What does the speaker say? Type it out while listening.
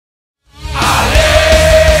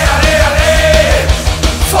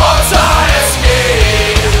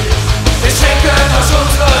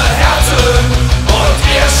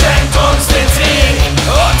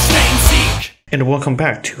And welcome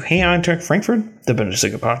back to Hey Eintracht Frankfurt, the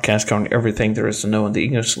Bundesliga podcast covering everything there is to know in the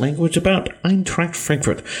English language about Eintracht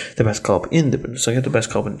Frankfurt, the best club in the Bundesliga, the best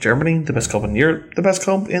club in Germany, the best club in Europe, the best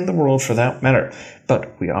club in the world for that matter.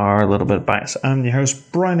 But we are a little bit biased. I'm your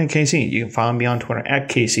host, Brian and KC. You can find me on Twitter at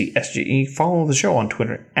KCSGE. Follow the show on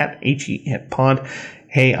Twitter at HEPod.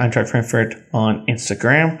 Hey Eintracht Frankfurt on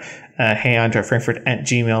Instagram. Hey Eintracht Frankfurt at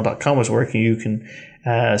gmail.com is where you can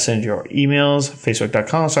send your emails.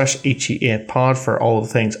 Facebook.com/HEPod for all the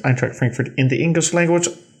things Eintracht Frankfurt in the English language,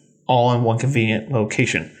 all in one convenient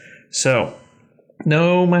location. So,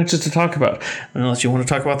 no matches to talk about, unless you want to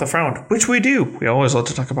talk about the Frauen, which we do. We always love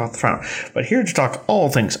to talk about the Frauen. But here to talk all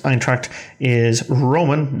things Eintracht is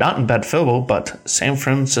Roman, not in Bad Vilbel, but San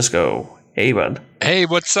Francisco. Hey, bud. Hey,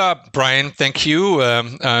 what's up, Brian? Thank you.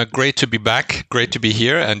 Great to be back. Great to be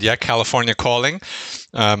here. And yeah, California calling.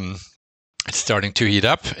 It's starting to heat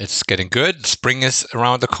up. It's getting good. Spring is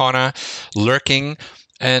around the corner, lurking,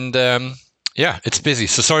 and yeah, it's busy.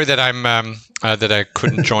 So sorry that that I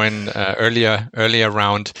couldn't join earlier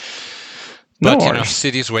round. But No you know, worries.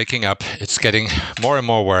 city's waking up. It's getting more and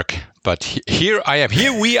more work. But here I am.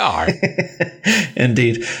 Here we are.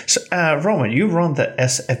 Indeed. So, Roman, you run the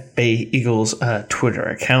SFB Eagles Twitter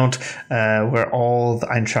account where all the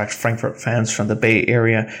Eintracht Frankfurt fans from the Bay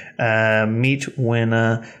Area meet when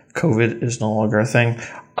COVID is no longer a thing.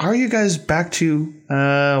 Are you guys back to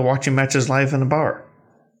watching matches live in a bar?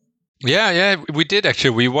 Yeah, we did actually.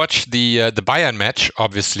 We watched the Bayern match,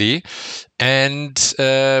 obviously, and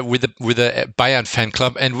with the Bayern fan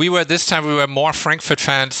club. And we were more Frankfurt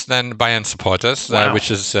fans than Bayern supporters, Wow. which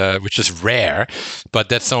is rare. But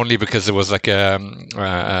that's only because it was like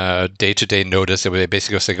a day-to-day notice. They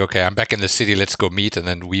basically was like, okay, I'm back in the city, let's go meet. And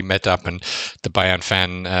then we met up, and the Bayern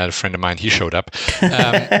fan, a friend of mine, he showed up.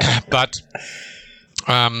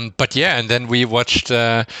 But yeah, and then we watched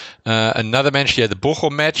another match, the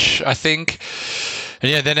Bochum match, I think. And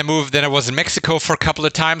yeah, then I was in Mexico for a couple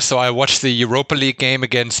of times, so I watched the Europa League game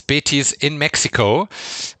against Betis in Mexico.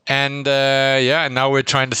 And and now we're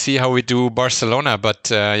trying to see how we do Barcelona, but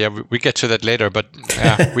we get to that later. But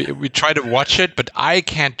we try to watch it, but I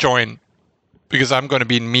can't join because I'm going to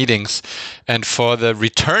be in meetings. And for the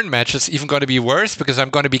return match, it's even going to be worse because I'm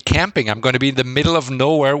going to be camping. I'm going to be in the middle of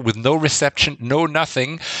nowhere with no reception, no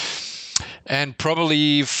nothing. And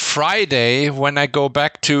probably Friday, when I go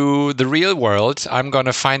back to the real world, I'm going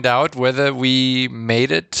to find out whether we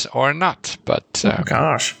made it or not. But Oh,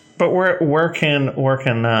 gosh. But where can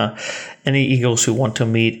any Eagles who want to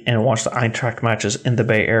meet and watch the Eintracht matches in the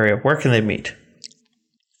Bay Area, where can they meet?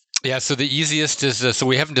 yeah, so the easiest is, so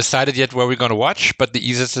we haven't decided yet where we're going to watch, but the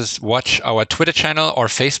easiest is watch our Twitter channel or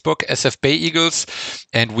Facebook, SF Bay Eagles,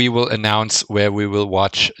 and we will announce where we will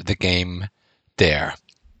watch the game there.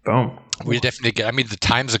 Boom. We definitely get, the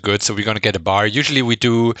times are good, so we're going to get a bar. Usually we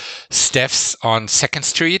do Steph's on 2nd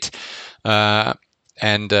Street,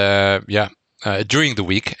 during the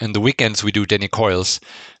week. And the weekends we do Danny Coyle's,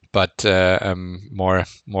 but more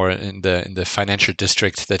in the financial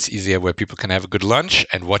district. That's easier, where people can have a good lunch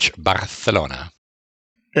and watch Barcelona.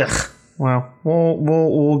 Ugh. Well,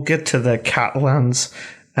 we'll get to the Catalans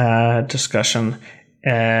discussion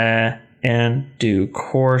in due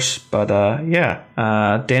course, but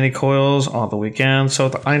Danny Coyle's on the weekend, so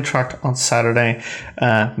the Eintracht on Saturday.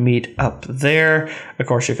 Meet up there. Of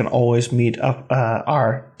course, you can always meet up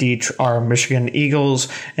our Michigan Eagles,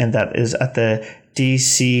 and that is at the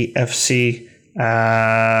DCFC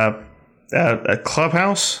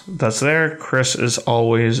clubhouse that's there. Chris is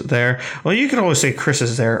always there. Well, you can always say Chris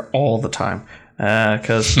is there all the time,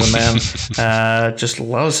 because the man just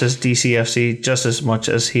loves his DCFC just as much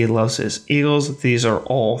as he loves his Eagles. These are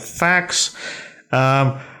all facts.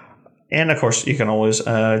 And of course, you can always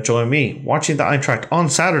join me watching the Eintracht on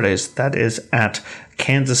Saturdays. That is at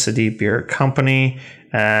Kansas City Beer Company,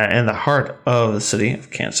 in the heart of the city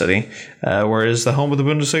of Kansas City, where is the home of the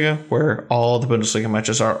Bundesliga, where all the Bundesliga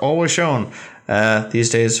matches are always shown. These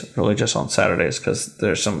days, really just on Saturdays, because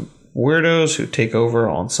there's some weirdos who take over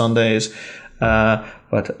on Sundays.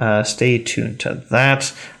 But stay tuned to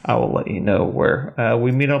that. I will let you know where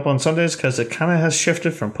we meet up on Sundays, because it kind of has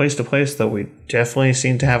shifted from place to place, though we definitely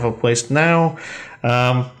seem to have a place now.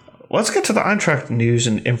 Let's get to the Eintracht news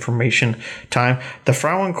and information time. The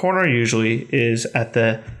Frauen Corner usually is at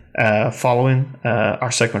the following our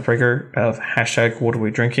segment breaker of hashtag What Are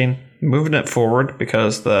We Drinking? Moving it forward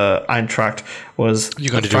because the Eintracht was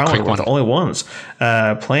You're going to do a quick one. the only ones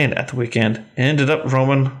playing at the weekend. Ended up,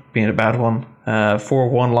 Roman, being a bad one.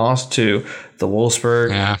 4-1 loss to the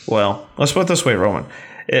Wolfsburg. Yeah. Well, let's put it this way, Roman.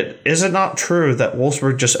 Is it not true that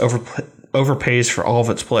Wolfsburg just overpays for all of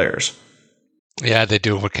its players? Yeah, they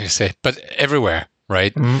do. What can you say? But everywhere,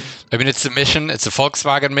 right? I mean, it's a mission. It's a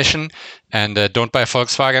Volkswagen mission, and don't buy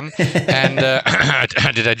Volkswagen. And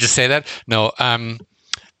did I just say that? No.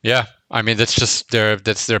 Yeah. I mean, that's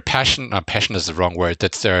their passion. Passion is the wrong word.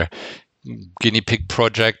 That's their guinea pig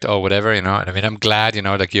project or whatever. I mean, I'm glad.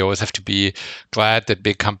 Like you always have to be glad that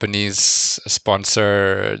big companies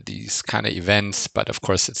sponsor these kind of events. But of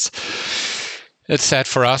course, it's sad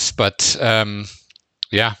for us. But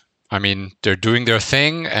yeah. I mean, they're doing their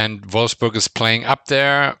thing, and Wolfsburg is playing up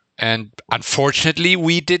there. And unfortunately,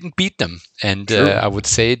 we didn't beat them. And I would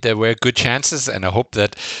say there were good chances. And I hope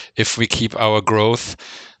that if we keep our growth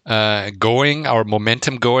going, our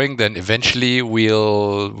momentum going, then eventually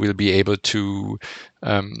we'll be able to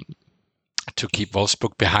keep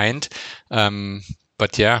Wolfsburg behind.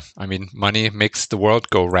 But yeah, I mean, money makes the world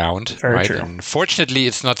go round, Very right? true. And fortunately,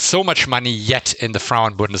 it's not so much money yet in the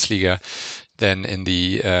Frauen Bundesliga than in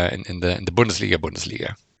the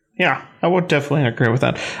Bundesliga. Yeah, I would definitely agree with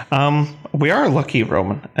that. We are lucky,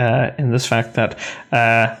 Roman, in this fact that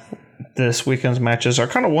this weekend's matches are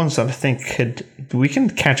kind of ones that I think we can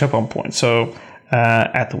catch up on points. So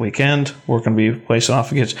at the weekend, we're going to be facing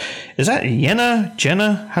off against. Is that Jena?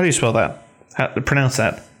 How do you spell that? How to pronounce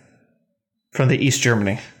that? From the East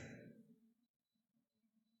Germany.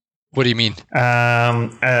 What do you mean?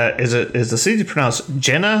 Is the city pronounced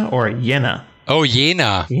Jena or Jena? Oh,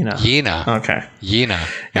 Jena. Okay. Jena.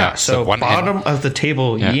 Yeah. So bottom of the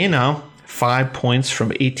table, Jena, 5 points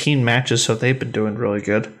from 18 matches, so they've been doing really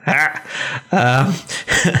good. Talk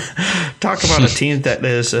about a team that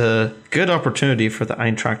is a good opportunity for the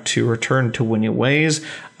Eintracht to return to winning ways.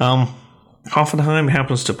 Hoffenheim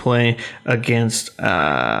happens to play against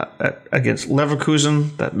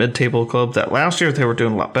Leverkusen, that mid-table club that last year they were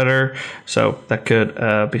doing a lot better. So that could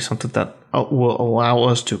be something that will allow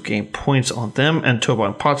us to gain points on them. And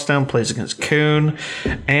Turbine Potsdam plays against Köln.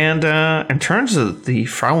 And in terms of the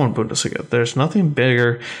Frauen Bundesliga, there's nothing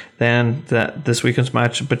bigger than this weekend's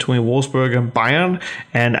match between Wolfsburg and Bayern.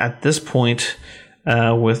 And at this point,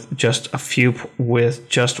 with just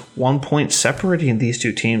 1 point separating these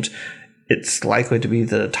two teams, it's likely to be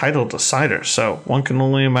the title decider. So one can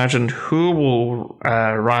only imagine who will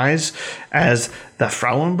rise as the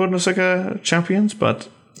Frauen Bundesliga champions. But,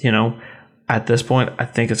 at this point, I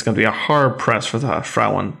think it's going to be a hard press for the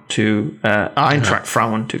Eintracht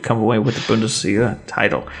Frauen to come away with the Bundesliga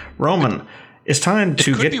title. Roman, it's time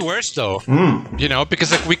to get... It could be worse, though.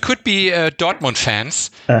 Because we could be Dortmund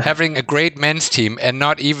fans having a great men's team and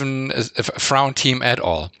not even a Frauen team at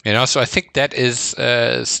all. So I think that is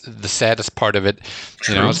the saddest part of it.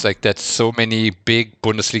 True. It's like that so many big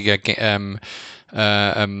Bundesliga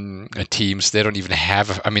teams, they don't even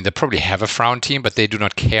have they probably have a Frauen team, but they do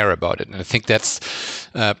not care about it. And I think that's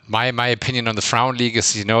my opinion on the Frauen League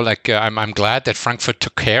is, I'm glad that Frankfurt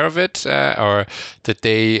took care of it, or that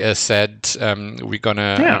they said we're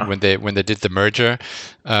gonna when they did the merger,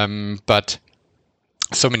 but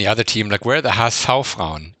so many other teams, like where are the HSV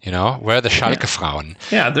Frauen, where are the Schalke Frauen?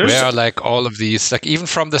 Yeah, where are like all of these, like even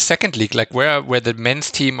from the second league, like where the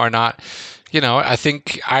men's team are not.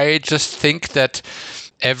 I just think that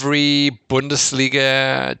every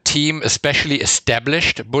Bundesliga team, especially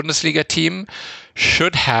established Bundesliga team,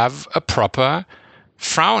 should have a proper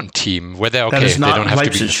Frauen team. Where they don't have to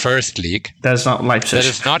be in the first league. That is not Leipzig. That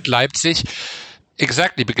is not Leipzig.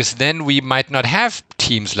 Exactly, because then we might not have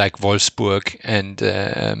teams like Wolfsburg and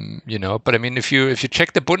But I mean, if you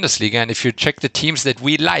check the Bundesliga and if you check the teams that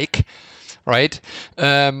we like, right,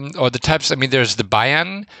 or the types. I mean, there's the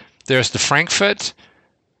Bayern. There's the Frankfurt,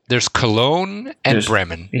 there's Cologne, and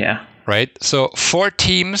Bremen. Yeah. Right? So 4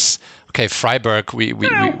 teams. Okay, Freiburg. We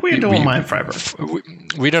don't mind Freiburg.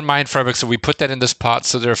 We don't mind Freiburg, so we put that in this pot.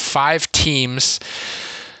 So there are 5 teams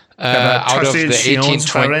out of the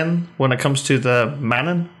 18-20. When it comes to the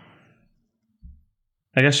Mannen,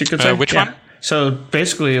 I guess you could say. Which one? So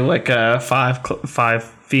basically, like 5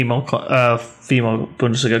 female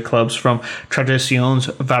Bundesliga clubs from Traditions,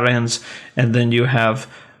 Varens, and then you have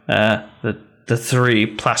the 3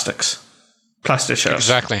 plastic shows.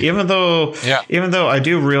 Exactly. Even though I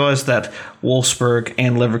do realize that Wolfsburg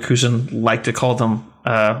and Leverkusen like to call them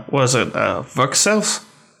Werkselfs?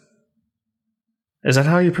 Is that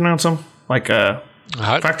how you pronounce them? Like a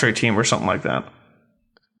factory team or something like that.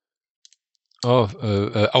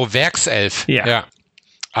 Werkself. Yeah.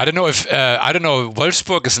 I don't know if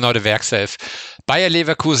Wolfsburg is not a Werkself. Bayer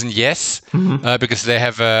Leverkusen, yes, because they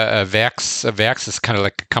have a Werks. A Werks is kind of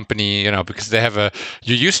like a company, because they have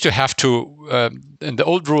you used to have to, in the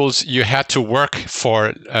old rules, you had to work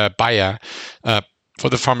for Bayer for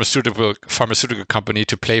the pharmaceutical company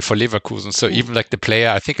to play for Leverkusen. So even like the player,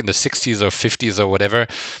 I think in the 60s or 50s or whatever,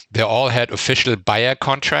 they all had official Bayer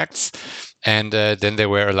contracts. And then they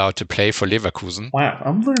were allowed to play for Leverkusen. Wow,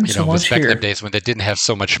 I'm learning so much back here. in the days when they didn't have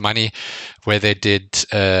so much money, where they did.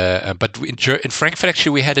 But in Frankfurt,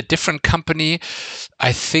 actually, we had a different company.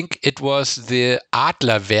 I think it was the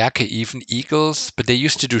Adlerwerke, even Eagles, but they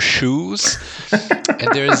used to do shoes. And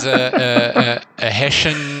there's a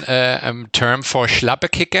Hessian term for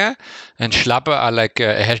Schlappekicker, and Schlappe are like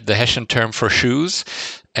the Hessian term for shoes.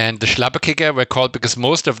 And the Schlappekicker were called because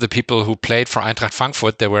most of the people who played for Eintracht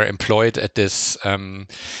Frankfurt, they were employed at this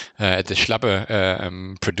at the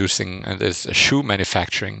Schlappe producing this shoe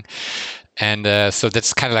manufacturing, and so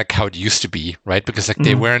that's kind of like how it used to be, right? Because like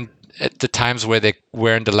they weren't at the times where they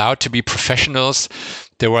weren't allowed to be professionals.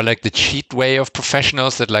 They were like the cheat way of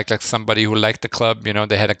professionals. That like somebody who liked the club,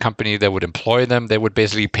 they had a company that would employ them. They would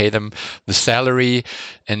basically pay them the salary,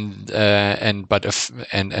 and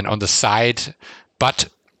on the side, but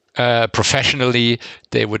professionally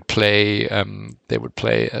they would play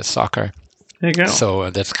soccer. There you go.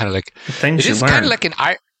 So that's kind of like things it is kind of like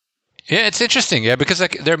yeah, it's interesting, because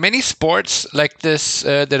like there are many sports like this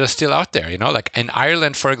that are still out there. Like in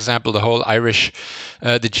Ireland, for example, the whole Irish,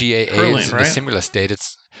 the GAA hurling, is in right? a similar state.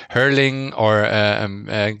 It's hurling or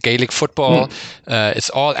Gaelic football. It's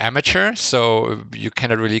all amateur, so you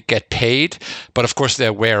cannot really get paid. But of course,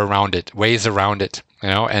 there are ways around it.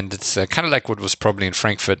 And it's kind of like what was probably in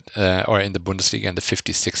Frankfurt or in the Bundesliga in the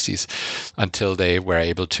 50s, 60s, until they were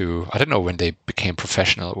able to. I don't know when they became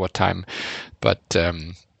professional, at what time, but.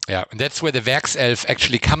 Yeah, and that's where the Werkself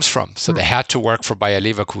actually comes from. So they had to work for Bayer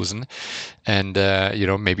Leverkusen, and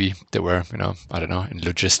maybe they were, I don't know, in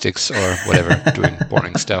logistics or whatever, doing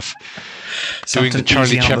boring stuff, doing the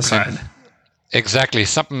Charlie Chaplin. Exactly,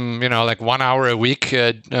 something like 1 hour a week,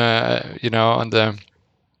 on the.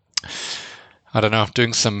 I don't know,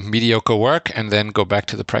 doing some mediocre work and then go back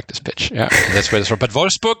to the practice pitch. Yeah, and that's where it's from. But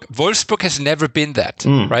Wolfsburg has never been that,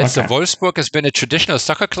 right? Okay. So Wolfsburg has been a traditional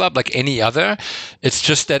soccer club like any other. It's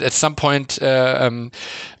just that at some point,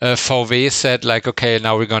 VW said like, okay,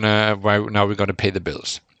 now we're gonna pay the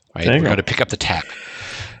bills, right? We're gonna pick up the tab.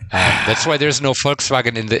 That's why there's no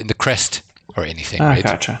Volkswagen in the crest or anything, right?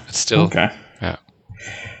 Gotcha. It's still okay. Yeah.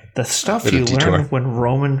 The stuff you learn when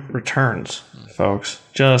Roman returns, folks.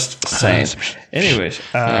 Just saying. Anyways,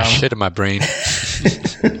 shit in my brain.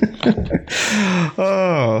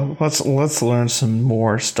 Let's learn some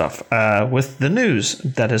more stuff with the news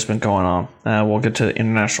that has been going on. We'll get to the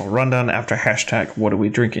international rundown after hashtag What Are We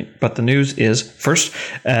Drinking? But the news is first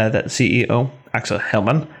that CEO Axel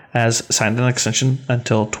Hellmann has signed an extension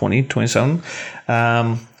until 2027.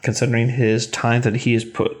 Considering his time that he has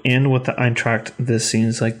put in with the Eintracht, this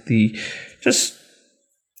seems like the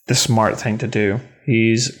smart thing to do.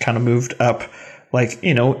 He's kind of moved up, like,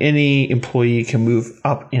 any employee can move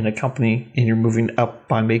up in a company, and you're moving up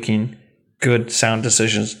by making good, sound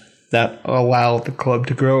decisions that allow the club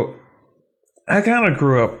to grow. I kind of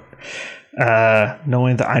grew up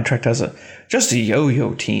knowing the Eintracht as just a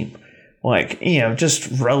yo-yo team, like, just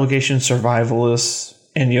relegation survivalists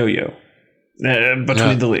and yo-yo.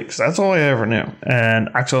 Between the leagues. That's all I ever knew. And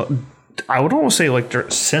Axel, I would almost say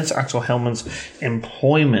since Axel Hellmann's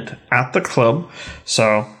employment at the club,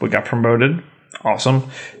 so we got promoted.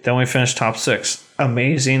 Awesome. Then we finished top 6.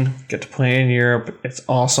 Amazing. Get to play in Europe. It's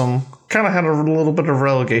awesome. Kind of had a little bit of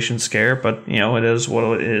relegation scare, but it is what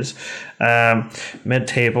it is.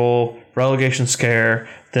 Mid-table, relegation scare,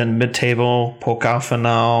 then mid-table,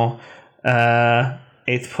 Pokalfinale,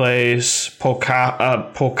 8th place,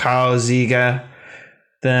 Pokalsieger.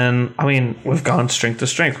 Then, we've gone strength to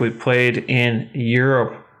strength. We played in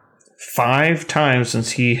Europe 5 times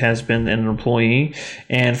since he has been an employee,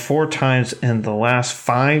 and 4 times in the last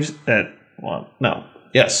 3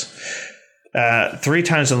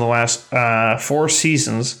 times in the last 4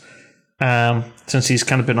 seasons since he's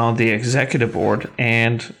kind of been on the executive board.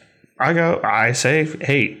 And I say,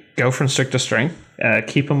 hey, go from strength to strength.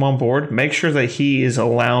 Keep him on board. Make sure that he is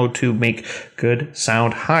allowed to make good,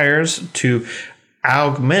 sound hires to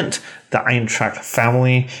augment the Eintracht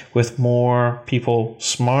family with more people,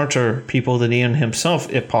 smarter people than Ian himself,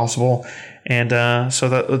 if possible, and so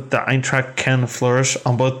that the Eintracht can flourish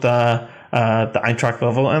on both the Eintracht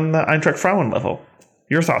level and the Eintracht Frauen level.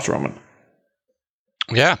 Your thoughts, Roman?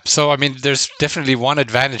 Yeah, so there's definitely one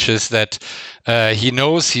advantage is that he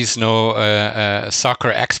knows he's no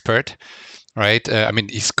soccer expert. Right.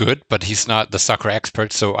 He's good, but he's not the soccer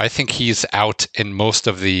expert. So I think he's out in most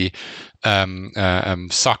of the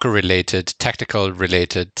soccer-related,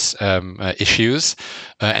 tactical-related issues,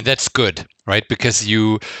 and that's good, right? Because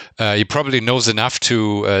you probably knows enough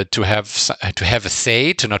to have a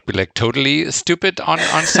say, to not be like totally stupid on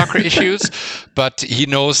soccer issues, but he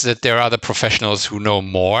knows that there are other professionals who know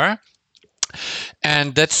more.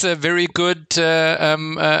 And that's a very good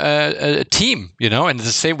team, and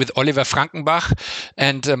the same with Oliver Frankenbach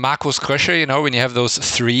and Markus Krösche, when you have those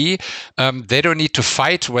three, they don't need to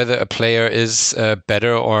fight whether a player is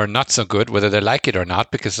better or not so good, whether they like it or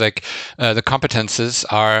not, because the competences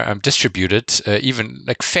are distributed, even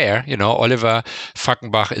fair. Oliver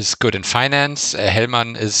Frankenbach is good in finance,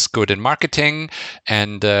 Hellmann is good in marketing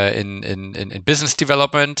and in business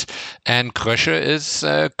development, and Krösche is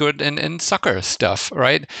good in soccer stuff,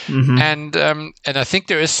 right? And I think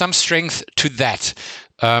there is some strength to that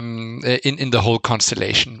in the whole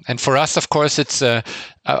constellation. And for us, of course, it's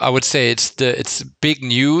I would say it's big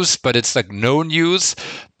news, but it's no news,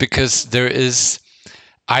 because there is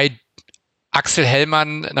Axel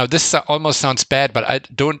Hellmann. Now this almost sounds bad, but I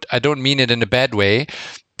don't mean it in a bad way.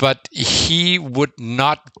 But he would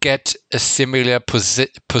not get a similar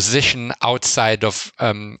position outside of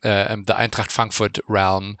the Eintracht Frankfurt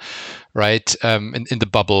realm, right? In the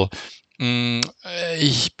bubble, he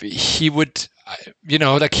would,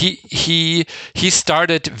 he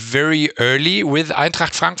started very early with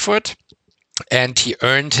Eintracht Frankfurt. And he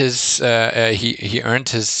earned his he earned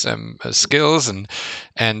his skills and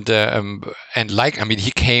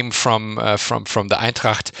he came from the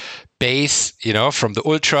Eintracht base, from the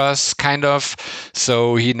ultras, kind of.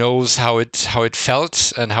 So he knows how it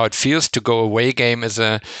felt and how it feels to go away game as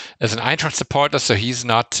an Eintracht supporter. So he's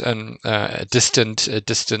not a distant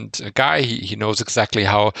guy. He knows exactly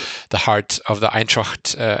how the heart of the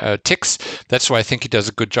Eintracht ticks. That's why I think he does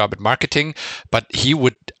a good job at marketing. But he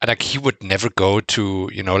would never go to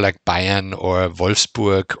Bayern or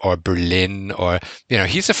Wolfsburg or Berlin, or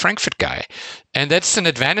he's a Frankfurt guy. And that's an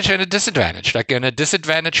advantage and a disadvantage. And a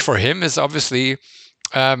disadvantage for him is obviously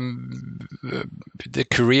the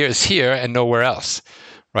career is here and nowhere else,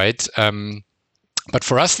 right? But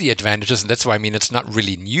for us, the advantages, and that's why it's not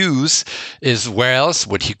really news, is where else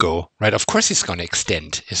would he go, right? Of course, he's going to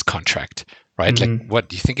extend his contract, right? What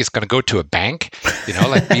do you think he's going to go to a bank? Be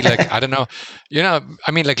I don't know,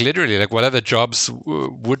 literally, what other jobs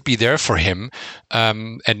would be there for him?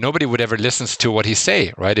 And nobody would ever listen to what he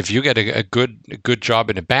say, right? If you get a good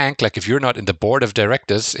job in a bank, if you're not in the board of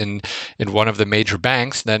directors in one of the major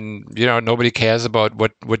banks, then nobody cares about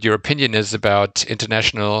what your opinion is about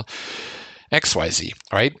international XYZ,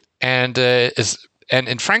 right? And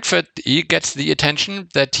in Frankfurt, he gets the attention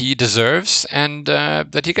that he deserves and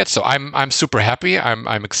that he gets. So I'm super happy.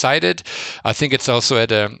 I'm excited. I think it's also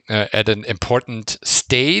at an important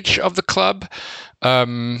stage of the club.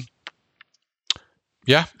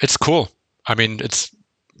 Yeah, it's cool.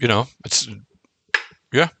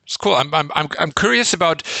 It's cool. I'm curious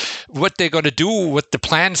about what they're going to do, what the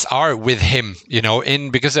plans are with him,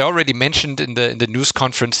 because they already mentioned in the news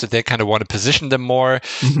conference that they kind of want to position them more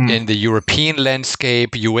in the European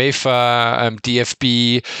landscape, UEFA,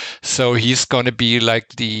 DFB. So he's going to be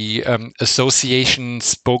the association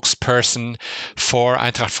spokesperson for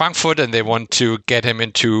Eintracht Frankfurt, and they want to get him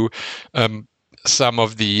into some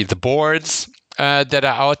of the boards that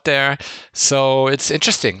are out there. So it's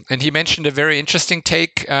interesting. And he mentioned a very interesting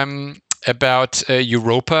take about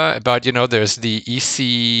Europa, about, there's the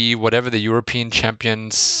EC, whatever, the European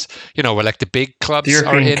champions, where the big clubs the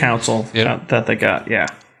European are in. Council that they got, yeah.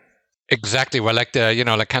 Exactly. Well,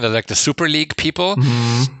 kind of the Super League people.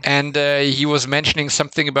 And he was mentioning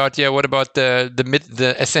something about, what about the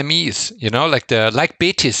SMEs, like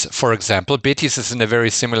Betis, for example. Betis is in a very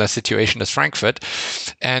similar situation as Frankfurt.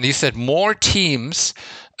 And he said more teams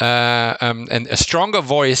and a stronger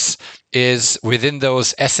voice is within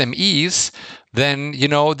those SMEs than,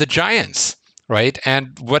 the giants. Right.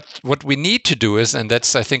 And what we need to do is, and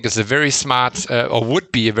that's, I think, is a very smart or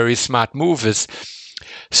would be a very smart move, is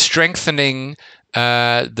strengthening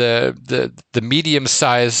the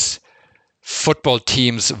medium-sized football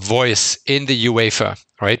team's voice in the UEFA,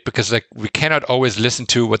 right? Because we cannot always listen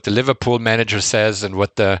to what the Liverpool manager says and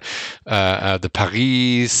what the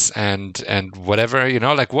Paris and whatever,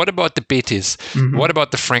 what about the Betis? What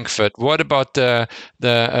about the Frankfurt? What about the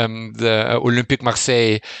Olympique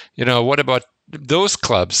Marseille? What about those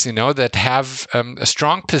clubs, that have a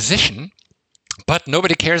strong position, but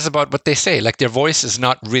nobody cares about what they say. Their voice is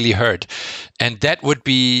not really heard. And that would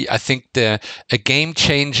be, I think, a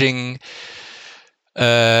game-changing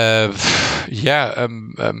thing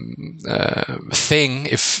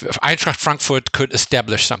if Eintracht Frankfurt could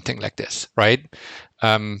establish something like this, right?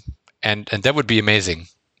 and that would be amazing.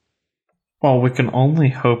 Well, we can only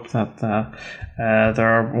hope that there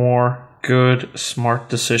are more good, smart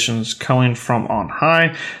decisions coming from on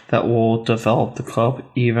high that will develop the club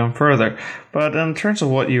even further. But in terms of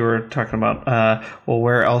what you were talking about,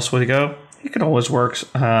 where else would he go? He could always work.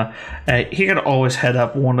 He could always head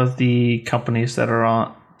up one of the companies that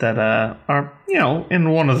are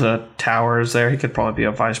in one of the towers there. He could probably be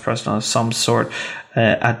a vice president of some sort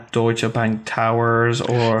at Deutsche Bank Towers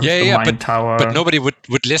or the Main Tower. But nobody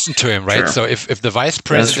would listen to him, right? Sure. So if the vice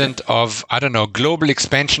president of, I don't know, global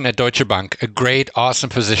expansion at Deutsche Bank, a great, awesome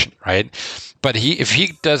position, right? But if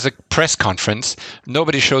he does a press conference,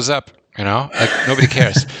 nobody shows up, like nobody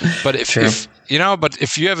cares. But if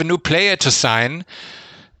you have a new player to sign,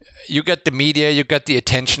 you get the media, you get the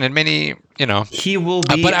attention, and many, He will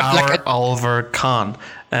be Oliver Kahn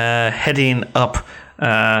heading up,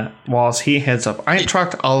 whilst he heads up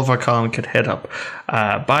Eintracht. Oliver Kahn could head up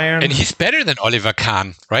Bayern. And he's better than Oliver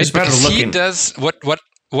Kahn, right? He's better because looking. He does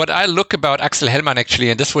what I look about Axel Hellmann, actually,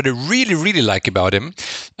 and that's what I really, really like about him.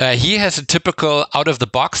 He has a typical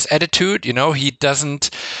out-of-the-box attitude. He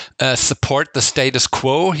doesn't support the status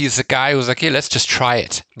quo. He's a guy who's like, hey, let's just try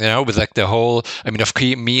it. With like the whole,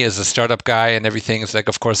 me as a startup guy and everything. It's like,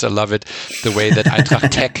 of course, I love it. The way that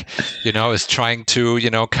Eintracht Tech, is trying to,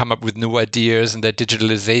 come up with new ideas, and that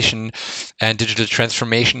digitalization and digital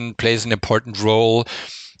transformation plays an important role.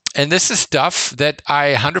 And this is stuff that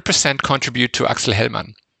I 100% contribute to Axel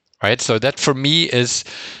Hellmann, right? So that for me is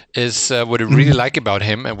what I really like about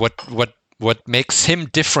him, and what makes him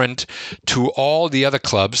different to all the other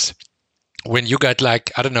clubs. When you got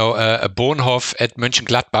like, I don't know, a Bonhoff at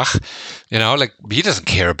Mönchengladbach, like he doesn't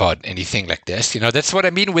care about anything like this. That's what I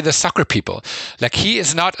mean with the soccer people. Like he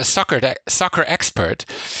is not a soccer expert.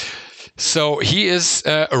 So he is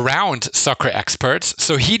around soccer experts.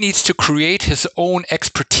 So he needs to create his own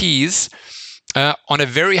expertise on a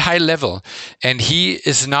very high level. And he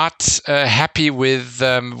is not happy with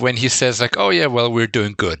when he says like, oh yeah, well, we're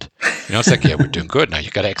doing good. It's like, yeah, we're doing good. Now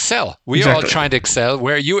you got to excel. We are all trying to excel.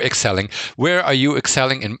 Where are you excelling? Where are you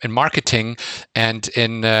excelling in marketing and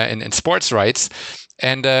in sports rights?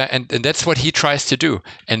 And that's what he tries to do.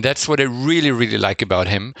 And that's what I really, really like about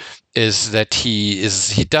him, is that he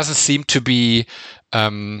doesn't seem to be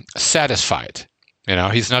satisfied.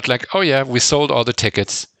 He's not like, oh yeah, we sold all the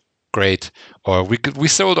tickets, great, or we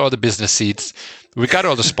sold all the business seats, we got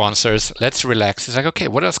all the sponsors, let's relax. He's like, okay,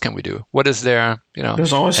 what else can we do? What is there?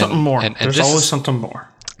 There's always something more. There's always something more.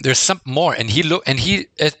 There's something more, and he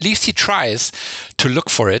at least he tries to look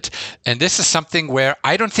for it. And this is something where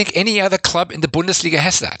I don't think any other club in the Bundesliga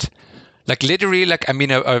has that. Like literally,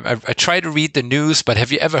 I try to read the news, but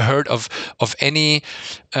have you ever heard of any?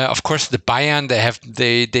 Of course, the Bayern,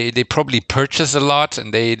 they probably purchase a lot,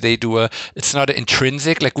 and they do it's not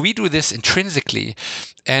intrinsic. Like we do this intrinsically,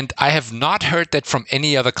 and I have not heard that from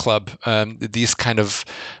any other club. These kind of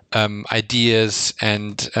ideas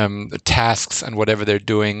and tasks and whatever they're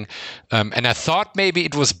doing. And I thought maybe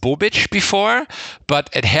it was Bobic before,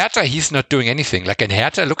 but at Hertha, he's not doing anything. Like at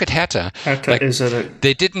Hertha, look at Hertha.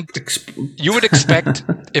 They didn't. You would expect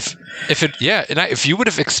if you would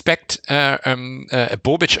have expect a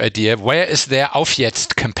Bobic idea. Where is their Auf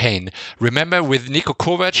Jetzt campaign? Remember with Niko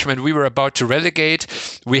Kovac when we were about to relegate,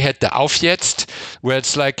 we had the Auf Jetzt, where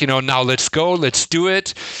it's like, now let's go, let's do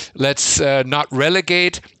it, let's not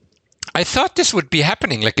relegate. I thought this would be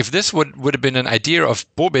happening. Like if this would have been an idea of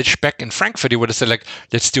Bobic back in Frankfurt, he would have said like,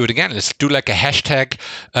 let's do it again. Let's do like a hashtag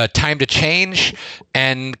time to change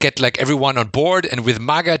and get like everyone on board. And with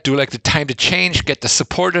MAGA, do like the time to change, get the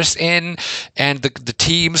supporters in and the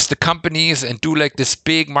teams, the companies, and do like this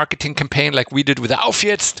big marketing campaign like we did with the Auf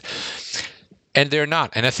Jetzt. And they're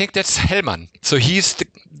not. And I think that's Hellmann. So he's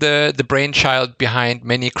the brainchild behind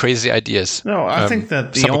many crazy ideas. No, I think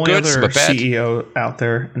that the only other CEO out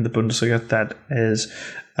there in the Bundesliga that is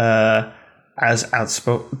as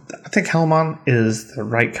outspoken, I think Hellmann is the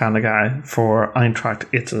right kind of guy for Eintracht.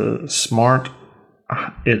 It's a smart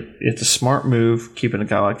move, keeping a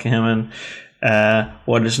guy like him in.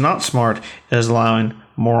 What is not smart is allowing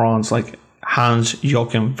morons like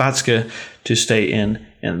Hans-Joachim Watzke to stay in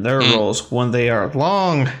their roles when they are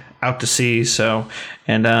long out to sea. So,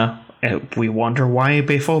 and we wonder why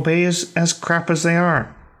BVB is as crap as they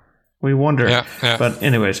are. We wonder. Yeah. But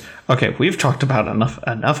anyways, okay, we've talked about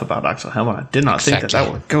enough about Axel Hellmann. I did not think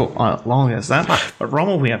that would go on long as that. But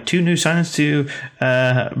Rommel, we have two new signings to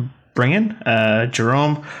bring in.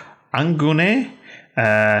 Jerome Anguné.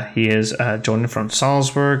 He is joining from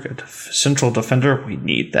Salzburg, a central defender. We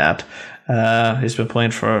need that. He's been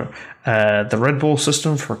playing for the Red Bull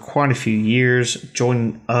system for quite a few years,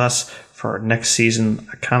 joining us for next season.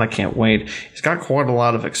 I kind of can't wait. He's got quite a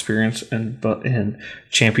lot of experience in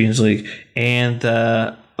Champions League and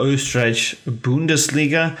the Österreich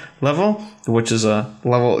Bundesliga level, which is a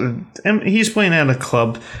level, and he's playing at a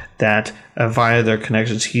club that via their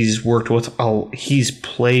connections he's worked with. He's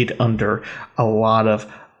played under a lot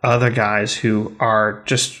of other guys who are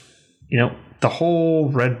just, the whole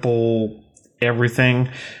Red Bull everything.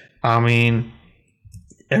 I mean,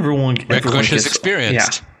 everyone gets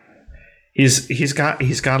experienced. Yeah. He's got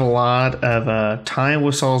a lot of time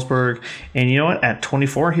with Salzburg, and you know what? At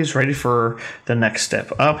 24, he's ready for the next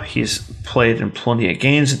step up. He's played in plenty of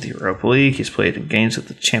games at the Europa League. He's played in games at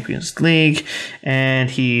the Champions League, and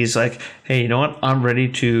he's like, "Hey, you know what? I'm ready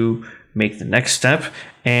to make the next step."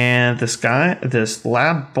 And this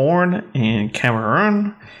lad born in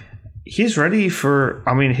Cameroon, he's ready for.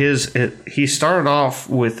 I mean, he started off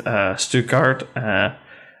with Stuttgart.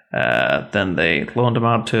 Then they loaned him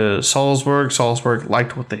out to Salzburg. Salzburg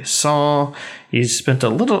liked what they saw. He's spent a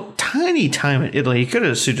little tiny time in Italy. He could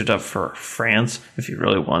have suited up for France if he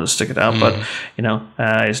really wanted to stick it out. But,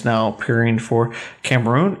 he's now appearing for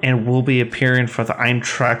Cameroon and will be appearing for the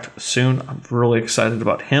Eintracht soon. I'm really excited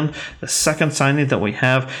about him. The second signing that we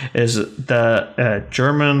have is the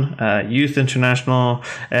German youth international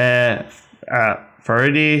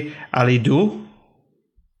Faridi Alidou.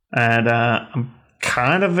 And I'm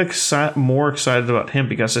kind of more excited about him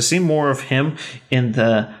because I see more of him in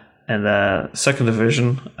the second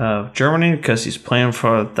division of Germany because he's playing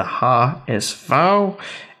for the HSV,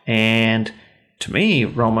 and to me,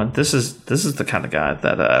 Roman, this is the kind of guy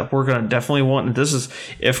that we're going to definitely want. And this is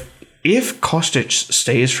if Kostic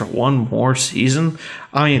stays for one more season.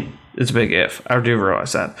 I mean, it's a big if. I do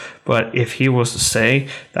realize that. But if he was to stay,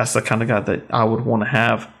 that's the kind of guy that I would want to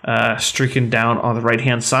have streaking down on the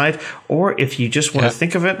right-hand side. Or if you just want to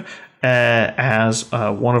think of it as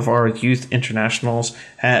one of our youth internationals,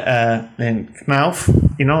 and Knauf,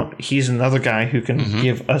 he's another guy who can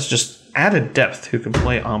give us just added depth, who can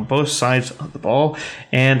play on both sides of the ball.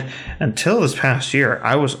 And until this past year,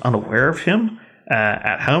 I was unaware of him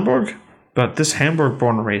at Hamburg. But this Hamburg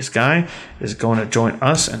born and raised guy is going to join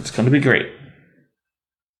us, and it's going to be great.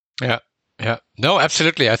 Yeah. No,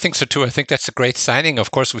 absolutely. I think so too. I think that's a great signing.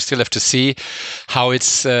 Of course, we still have to see how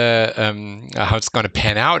it's going to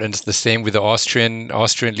pan out, and it's the same with the Austrian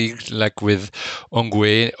league, like with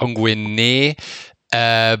Onguene.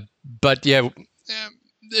 But yeah.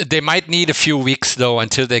 They might need a few weeks, though,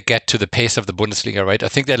 until they get to the pace of the Bundesliga, right? I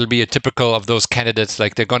think that'll be a typical of those candidates.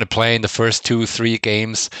 Like, they're going to play in the first 2-3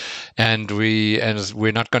 games, and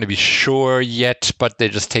we're not going to be sure yet, but they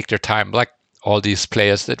just take their time, like all these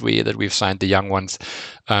players that we've signed, the young ones,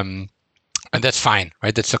 and that's fine,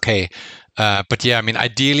 right? That's okay. But yeah, I mean,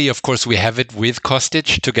 ideally, of course, we have it with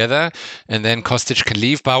Kostic together, and then Kostic can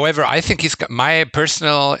leave. But however, I think my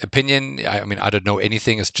personal opinion, I mean, I don't know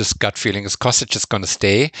anything, it's just gut feeling, is Kostic is going to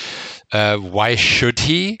stay. Why should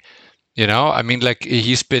he? I mean, like,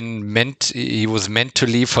 he was meant to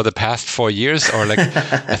leave for the past 4 years, or like,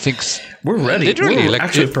 I think we're ready. Literally, we're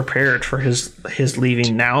actually prepared for his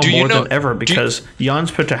leaving now more than ever, because Jans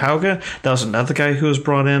Peter Hauge, that was another guy who was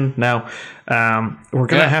brought in. Now, we're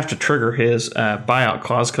going to have to trigger his buyout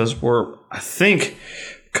clause because we're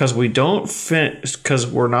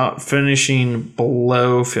not finishing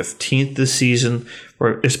below 15th this season.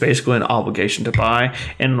 It's basically an obligation to buy,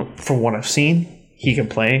 and from what I've seen, he can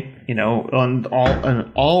play,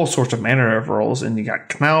 on all sorts of manner of roles. And you got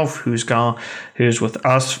Knauf, who's with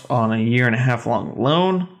us on a 1.5 year long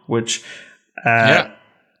loan, which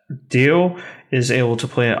Dio is able to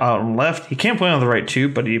play out on the left. He can't play on the right too,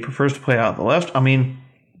 but he prefers to play out on the left. I mean,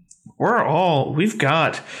 we've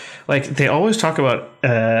got, like, they always talk about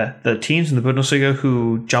the teams in the Bundesliga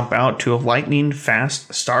who jump out to a lightning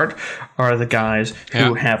fast start are the guys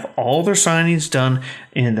who have all their signings done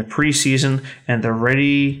in the preseason and they're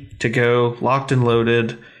ready to go, locked and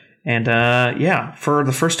loaded. And for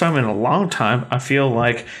the first time in a long time, I feel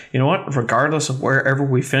like, regardless of wherever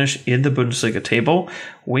we finish in the Bundesliga table,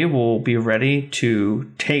 we will be ready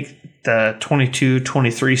to take the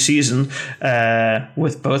 22-23 season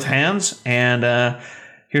with both hands. And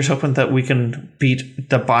here's hoping that we can beat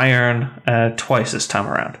the Bayern twice this time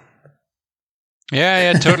around.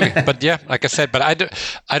 Yeah, totally. But yeah, like I said, but I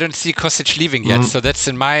don't see Kostic leaving yet. So that's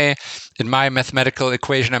in my mathematical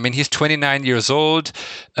equation. I mean, he's 29 years old.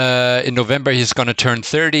 In November, he's going to turn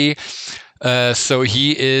 30. So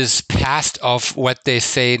he is past of what they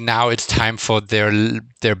say now. It's time for their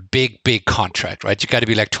big contract, right? You got to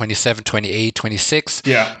be like 27, 28, 26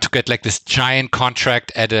 to get like this giant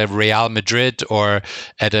contract at a Real Madrid or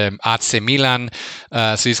at a AC Milan.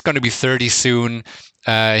 So he's going to be 30 soon.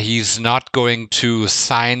 He's not going to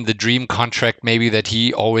sign the dream contract maybe that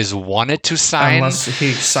he always wanted to sign. Unless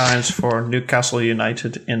he signs for Newcastle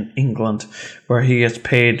United in England, where he gets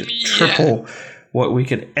paid triple what we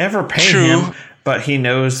could ever pay him, but he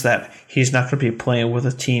knows that he's not going to be playing with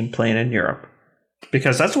a team playing in Europe.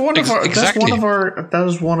 Because that's one of our that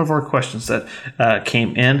was one of our questions that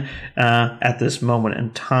came in at this moment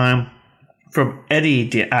in time from Eddie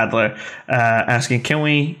De Adler asking, can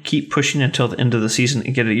we keep pushing until the end of the season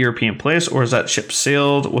and get a European place, or is that ship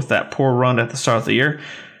sailed with that poor run at the start of the year?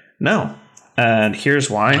 No. And here's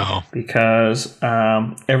why. No. Because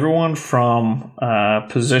everyone from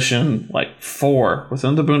position like 4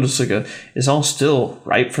 within the Bundesliga is all still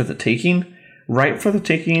ripe for the taking. Ripe for the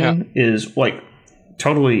taking is like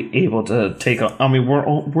totally able to take on. I mean,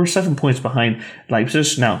 we're 7 points behind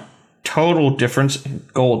Leipzig now. Total difference in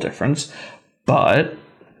goal difference, but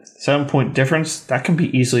 7-point difference that can be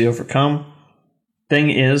easily overcome. Thing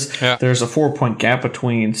is, there's a 4-point gap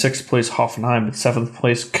between 6th place Hoffenheim and 7th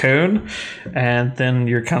place Köln, and then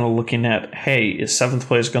you're kind of looking at, hey, is 7th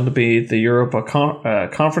place going to be the Europa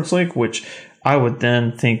Conference League? Which I would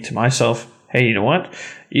then think to myself, hey, you know what?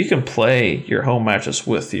 You can play your home matches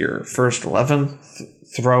with your first 11,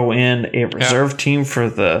 throw in a reserve team for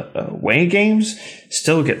the away games,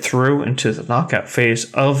 still get through into the knockout phase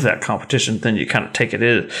of that competition. Then you kind of take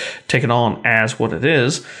it on as what it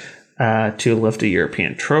is to lift a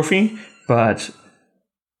European trophy. But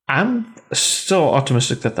I'm still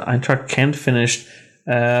optimistic that the Eintracht can finish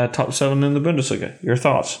top 7 in the Bundesliga. Your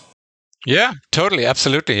thoughts? Yeah, totally,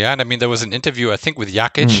 absolutely. Yeah, and I mean, there was an interview, I think, with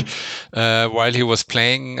Jakic while he was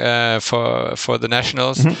playing for the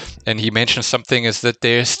Nationals, and he mentioned something is that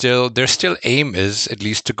their still aim is at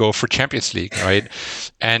least to go for Champions League, right?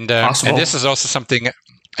 And this is also something.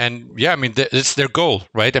 And yeah, I mean, it's their goal,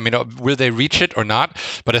 right? I mean, will they reach it or not?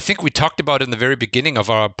 But I think we talked about in the very beginning of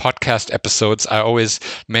our podcast episodes. I always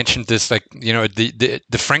mentioned this, like, you know,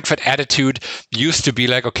 the Frankfurt attitude used to be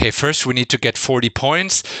like, okay, first we need to get 40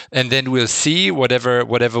 points, and then we'll see whatever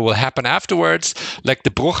will happen afterwards. Like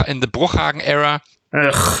in the Bruchhagen era.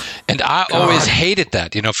 Ugh, and I always hated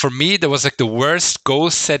that. You know, for me, that was like the worst goal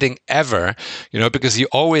setting ever, you know, because you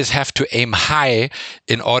always have to aim high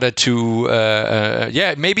in order to,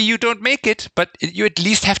 maybe you don't make it, but you at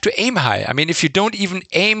least have to aim high. I mean, if you don't even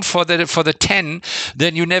aim for the 10,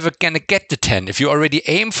 then you're never going to get the 10. If you already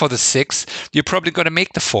aim for the 6, you're probably going to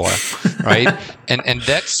make the 4, right? and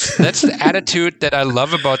that's the attitude that I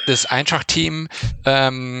love about this Eintracht team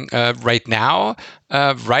right now.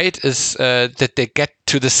 Right, is that they get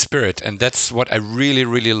to the spirit, and that's what I really,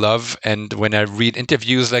 really love. And when I read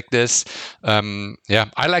interviews like this, I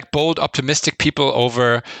like bold, optimistic people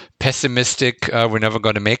over pessimistic, we're never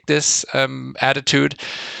going to make this attitude.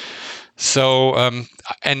 So,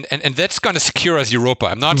 and that's going to secure us Europa.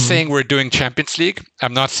 I'm not saying we're doing Champions League.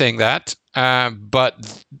 I'm not saying that.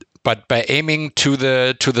 But by aiming to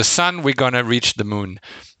the sun, we're going to reach the moon.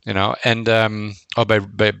 You know, and or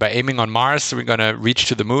by aiming on Mars, we're gonna reach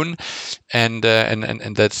to the moon, and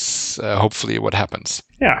that's hopefully what happens.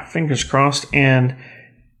 Yeah, fingers crossed. And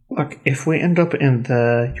look, if we end up in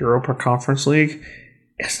the Europa Conference League,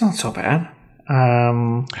 it's not so bad.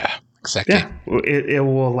 Yeah, exactly. Yeah, it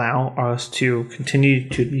will allow us to continue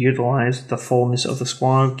to utilize the fullness of the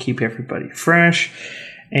squad, keep everybody fresh,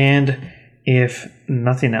 and if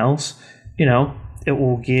nothing else, you know, it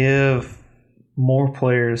will give more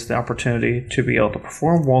players the opportunity to be able to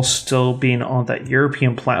perform while still being on that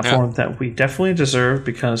European platform that we definitely deserve,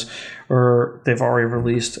 because they've already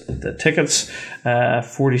released the tickets,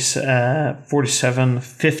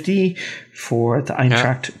 47.50 for the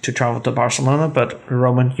Eintracht to travel to Barcelona. But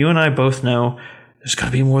Roman, you and I both know there's got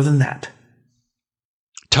to be more than that.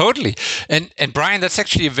 Totally. And Brian, that's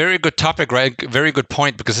actually a very good topic, right? Very good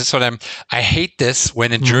point, because it's what I hate this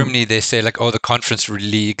when in Germany they say like, oh, the Conference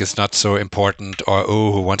League is not so important, or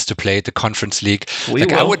oh, who wants to play the Conference League?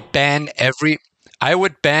 I would ban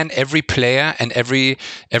every player and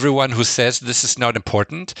everyone who says this is not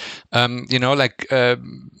important.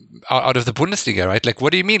 Out of the Bundesliga, right? Like,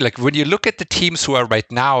 what do you mean? Like, when you look at the teams who are right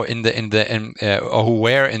now or who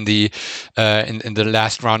were in the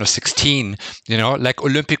last round of 16, you know, like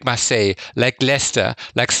Olympique Marseille, like Leicester,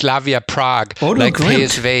 like Slavia Prague, like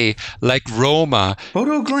PSV, like Roma,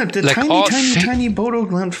 Bodo Glimt, the tiny Bodo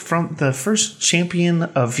Glimt from the first champion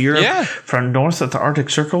of Europe from north of the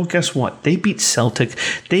Arctic Circle. Guess what? They beat Celtic.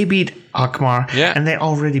 They beat Alkmaar, and they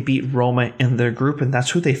already beat Roma in their group, and that's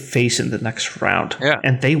who they face in the next round. Yeah.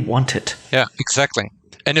 And they want it. Yeah, exactly.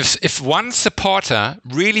 And if one supporter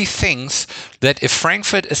really thinks that if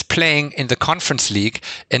Frankfurt is playing in the Conference League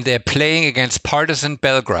and they're playing against Partizan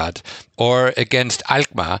Belgrade or against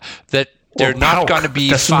Alkmaar, that they're not going to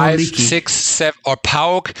be 5, 6, 7, or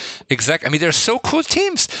PAOK. Exactly. I mean, they're so cool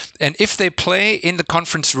teams. And if they play in the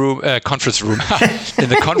conference room, in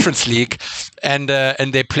the Conference League, and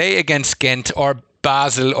they play against Ghent or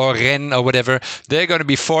Basel or Rennes or whatever, they're going to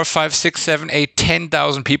be 4, 5, 6, 7, 8,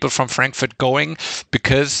 10,000 people from Frankfurt going,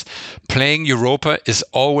 because playing Europa is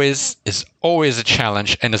always a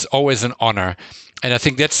challenge and is always an honor. And I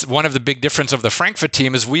think that's one of the big difference of the Frankfurt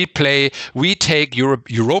team is we take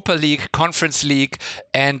Europa League, Conference League,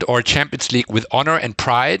 and or Champions League with honor and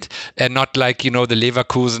pride, and not like, the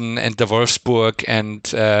Leverkusen and the Wolfsburg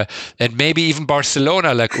and maybe even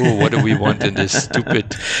Barcelona. Like, oh, what do we want in this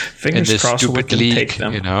stupid league? Take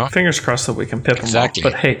them. Fingers crossed that we can pip them off.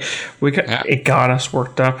 But hey, it got us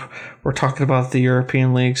worked up. We're talking about the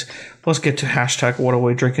European leagues. Let's get to hashtag what are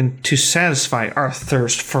we drinking to satisfy our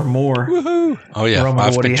thirst for more. Woohoo! Oh yeah, Roman,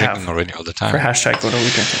 I've been drinking already all the time. For hashtag what are we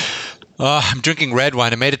drinking? I'm drinking red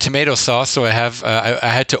wine. I made a tomato sauce, so I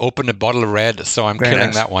had to open a bottle of red, so I'm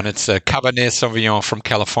killing that one. It's a Cabernet Sauvignon from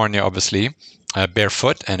California, obviously,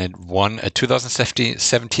 barefoot, and it won a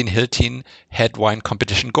 2017 Hilton Head Wine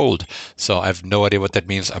Competition Gold. So I have no idea what that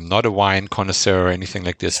means. I'm not a wine connoisseur or anything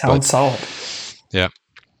like this. Sounds solid. Yeah.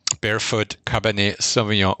 Barefoot Cabernet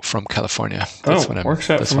Sauvignon from California. That's what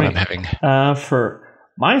I'm having. For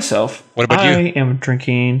myself, what about you? I am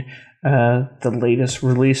drinking the latest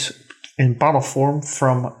release in bottle form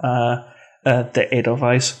from the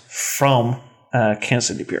Edelweiss from Kansas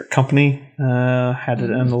City Beer Company. Had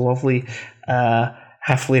it in the lovely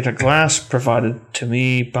half-liter glass provided to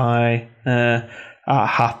me by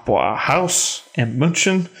Hofbräu House in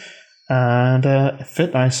München. And it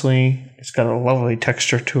fit nicely. It's got a lovely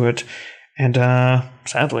texture to it. And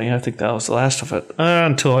sadly, I think that was the last of it.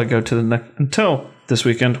 Until I go to until this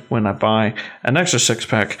weekend when I buy an extra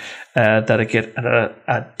 6-pack that I get at a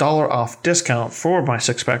 $1 off discount for my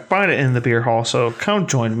 6-pack. Buy it in the beer hall. So come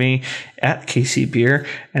join me at KC Beer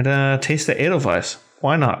and taste the Edelweiss.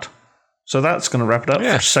 Why not? So that's going to wrap it up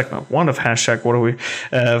for segment 1 of hashtag what are we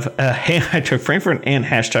Eintracht Frankfurt and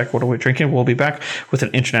hashtag what are we drinking. We'll be back with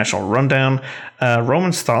an international rundown.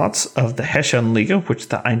 Roman's thoughts of the Hessian Liga, which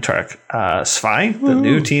the Eintracht 2, the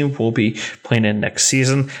new team, will be playing in next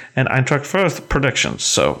season, and Eintracht Firth predictions.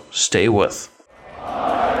 So stay with.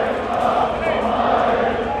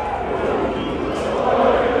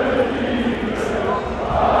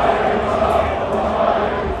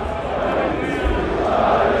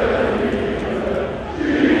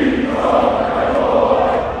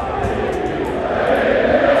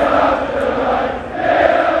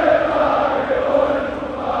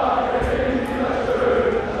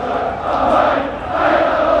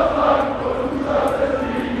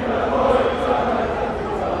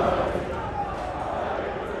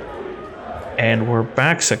 And we're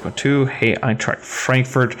back, segment 2. Hey, Eintracht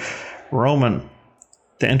Frankfurt. Roman,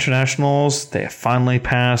 the internationals, they have finally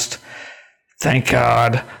passed. Thank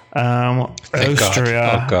God.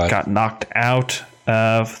 Austria got knocked out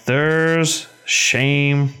of theirs.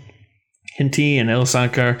 Shame. Hinty and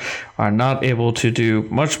Ilsanker are not able to do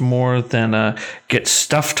much more than get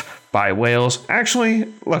stuffed by Wales. Actually,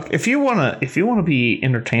 look, if you wanna be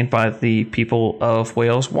entertained by the people of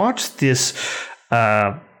Wales, watch this.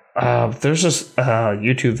 There's this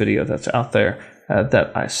YouTube video that's out there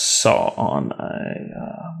that I saw on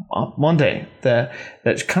Monday that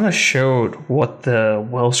kind of showed what the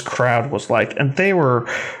Welsh crowd was like, and they were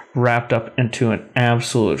wrapped up into an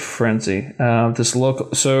absolute frenzy.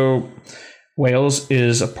 So Wales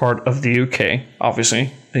is a part of the UK,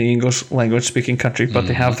 obviously, the English language speaking country, but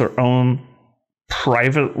they have their own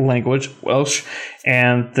private language, Welsh,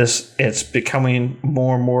 and it's becoming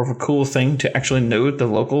more and more of a cool thing to actually know the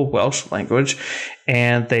local Welsh language.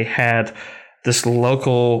 And they had this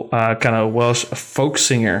local kind of Welsh folk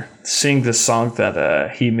singer sing this song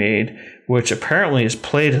that he made, which apparently is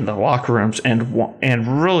played in the locker rooms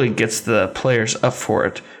and really gets the players up for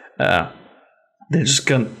it. They just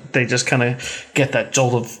kind of get that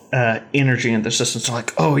jolt of energy in their systems. They're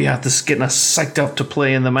like, oh yeah, this is getting us psyched up to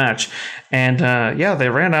play in the match. And they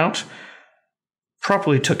ran out,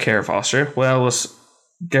 properly took care of Austria. Well, it was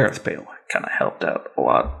Gareth Bale kind of helped out a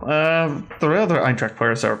lot. The other Eintracht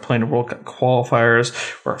players that were playing the World Cup qualifiers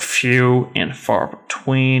were few and far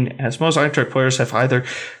between, as most Eintracht players have either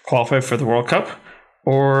qualified for the World Cup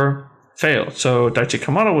or failed. So Daichi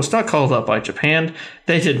Kamada was not called up by Japan.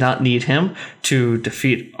 They did not need him to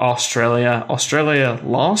defeat Australia. Australia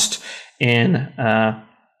lost in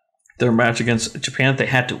their match against Japan. They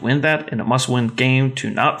had to win that in a must-win game to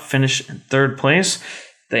not finish in third place.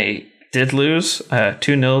 They did lose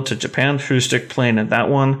 2-0 to Japan. Hustik playing in that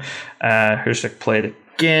one. Hustik played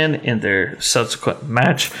again in their subsequent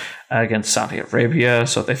match against Saudi Arabia.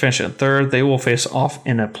 So they finished in third. They will face off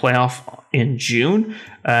in a playoff in June.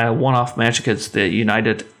 One-off match against the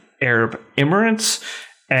United Arab Emirates.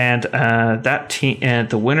 And that team, and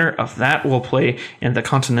the winner of that will play in the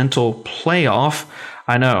Continental Playoff.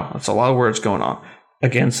 I know, that's a lot of words going on.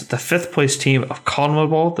 Against the fifth place team of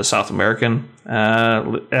CONMEBOL, the South American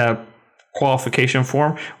qualification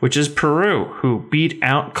form, which is Peru, who beat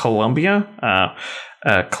out Colombia.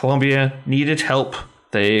 Colombia needed help.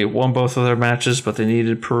 They won both of their matches, but they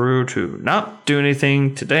needed Peru to not do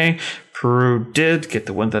anything today. Peru did get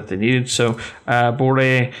the win that they needed, so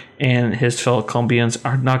Borre and his fellow Colombians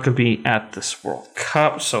are not going to be at this World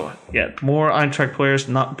Cup. So, yeah, more Eintracht players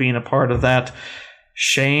not being a part of that.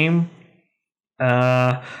 Shame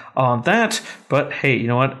on that, but hey, you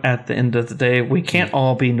know what? At the end of the day, we can't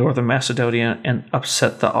all be Northern Macedonia and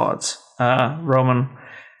upset the odds. Roman,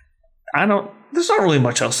 there's not really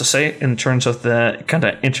much else to say in terms of the kind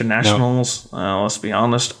of internationals. No. Let's be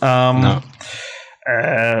honest. No.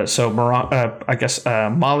 Mali.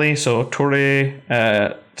 So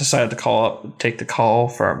Toure decided to take the call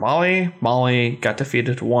for Mali. Mali got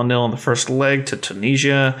defeated 1-0 in the first leg to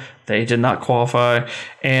Tunisia. They did not qualify.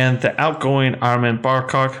 And the outgoing Armin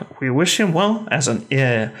Barkok, we wish him well as an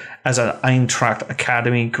Eintracht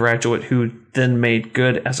Academy graduate who then made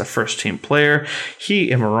good as a first-team player.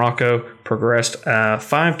 He, in Morocco, progressed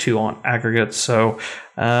 5-2 on aggregate. So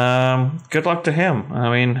good luck to him.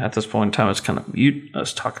 I mean, at this point in time, it's kind of mute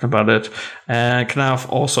us talking about it. Knauf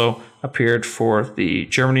also appeared for the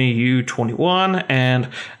Germany U21, and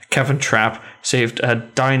Kevin Trapp saved a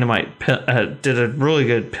did a really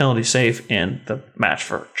good penalty save in the match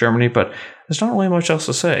for Germany, but there's not really much else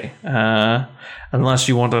to say. Unless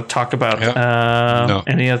you want to talk about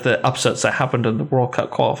any of the upsets that happened in the World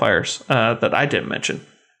Cup qualifiers that I didn't mention.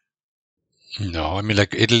 No, I mean,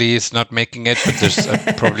 like Italy is not making it, but there's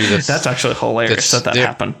probably that's actually hilarious that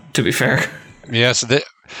happened. To be fair, yeah. So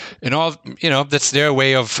that's their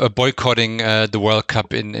way of boycotting the World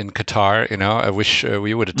Cup in Qatar. I wish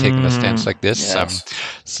we would have taken a stance like this. Yes.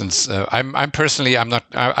 Since I'm personally, I'm not.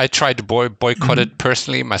 I tried to boycott it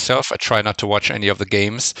personally myself. I try not to watch any of the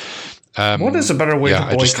games. What is a better way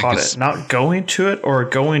to boycott it? Not going to it, or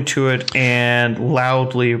going to it and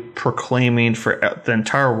loudly proclaiming for the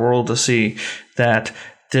entire world to see that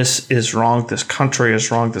this is wrong, this country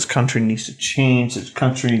is wrong, this country needs to change, this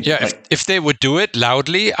country... Yeah, if they would do it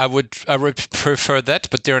loudly, I would prefer that,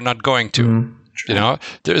 but they're not going to.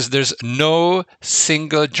 There's no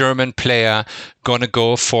single German player going to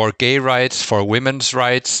go for gay rights, for women's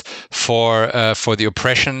rights, for the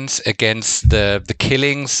oppressions against the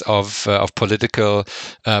killings of political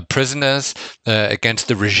prisoners, against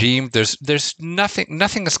the regime. There's nothing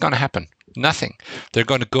is going to happen. Nothing. They're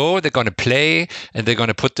going to go, they're going to play, and they're going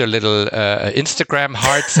to put their little Instagram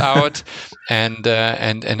hearts out and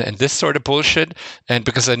this sort of bullshit. And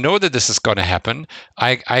because I know that this is going to happen,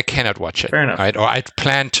 I cannot watch it. Fair enough. Right? Or I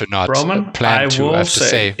plan to not. Roman, I will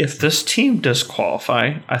say, if this team does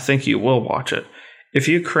qualify, I think you will watch it. If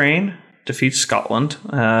Ukraine defeats Scotland,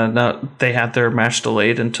 now they had their match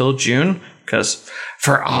delayed until June, because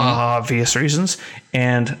for obvious reasons,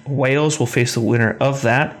 and Wales will face the winner of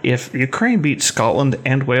that. If Ukraine beats Scotland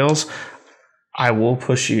and Wales, I will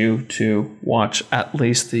push you to watch at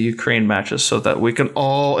least the Ukraine matches so that we can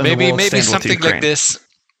all in the world stand something with Ukraine. Like this.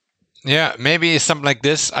 Yeah, maybe something like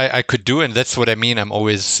this I could do, and that's what I mean. I'm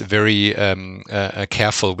always very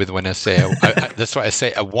careful with when I say. That's why I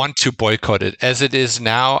say I want to boycott it. As it is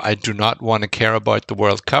now, I do not want to care about the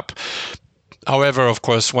World Cup. However, of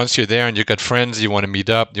course, once you're there and you got friends, you want to meet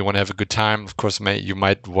up, you want to have a good time. Of course, you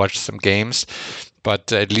might watch some games,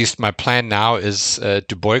 but at least my plan now is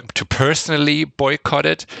to personally boycott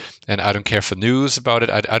it, and I don't care for news about it.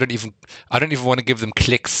 I don't even want to give them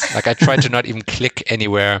clicks. Like I try to not even click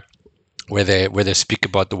anywhere where they speak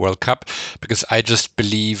about the World Cup, because I just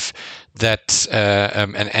believe that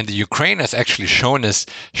and the Ukraine has actually shown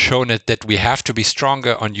it that we have to be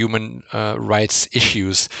stronger on human rights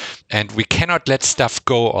issues, and we cannot let stuff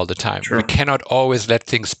go all the time. Sure. We cannot always let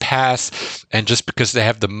things pass, and just because they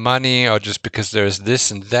have the money or just because there's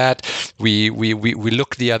this and that, we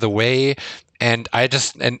look the other way. And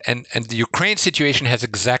and the Ukraine situation has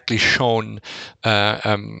exactly shown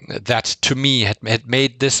that to me had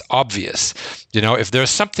made this obvious. If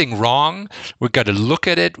there's something wrong, we got to look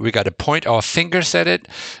at it. We got to point our fingers at it.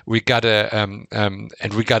 We got to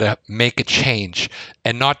and we got to make a change,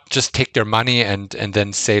 and not just take their money and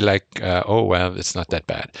then say like, oh well, it's not that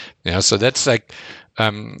bad. So that's like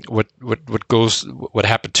what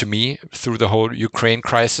happened to me through the whole Ukraine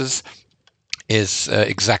crisis. Is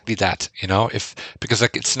exactly that, because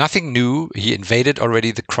like it's nothing new. He invaded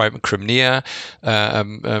already the Crimea,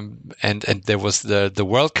 and there was the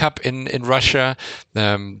World Cup in Russia.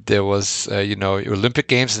 There was Olympic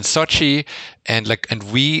Games in Sochi, and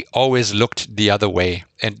we always looked the other way.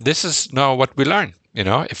 And this is now what we learn.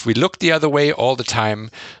 If we look the other way all the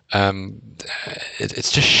time,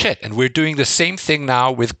 it's just shit. And we're doing the same thing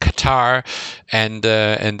now with Qatar and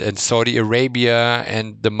Saudi Arabia,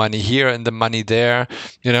 and the money here and the money there.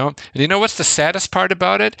 And what's the saddest part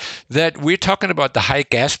about it? That we're talking about the high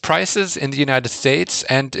gas prices in the United States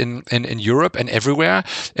and in Europe and everywhere.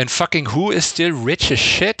 And fucking who is still rich as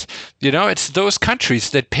shit? It's those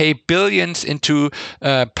countries that pay billions into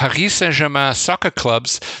Paris Saint-Germain soccer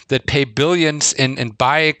clubs, that pay billions in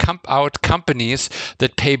buy out companies,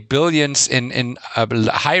 that pay billions in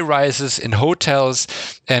high rises in hotels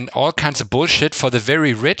and all kinds of bullshit for the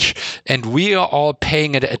very rich, and we are all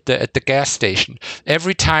paying it at the gas station.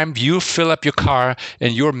 Every time you fill up your car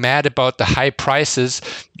and you're mad about the high prices,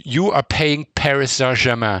 you are paying Paris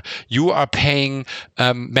Saint-Germain, you are paying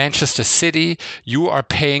Manchester City, you are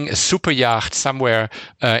paying a super yacht somewhere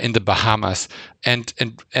in the Bahamas, and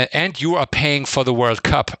you are paying for the World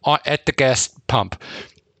Cup at the gas pump.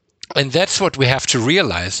 And that's what we have to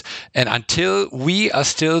realize. And until we are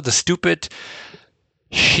still the stupid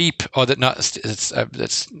sheep, or that not,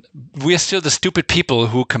 we are still the stupid people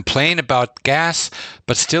who complain about gas,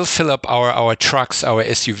 but still fill up our trucks, our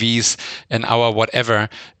SUVs, and our whatever,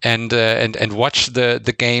 and watch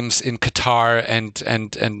the games in Qatar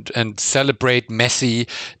and celebrate Messi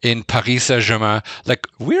in Paris Saint-Germain. Like,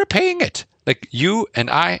 we're paying it. Like, you and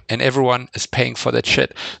I and everyone is paying for that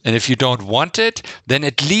shit. And if you don't want it, then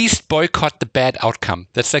at least boycott the bad outcome.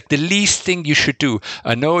 That's like the least thing you should do.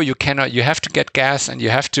 I know you cannot. You have to get gas, and you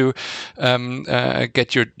have to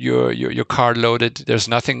get your car loaded. There's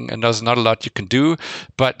nothing, and there's not a lot you can do.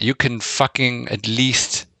 But you can fucking at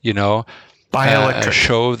least buy electric.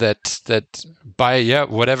 Show that buy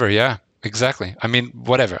whatever. Yeah. Exactly. I mean,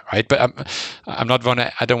 whatever, right? But I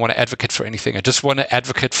don't want to advocate for anything. I just want to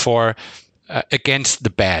advocate for against the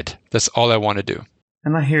bad. That's all I want to do.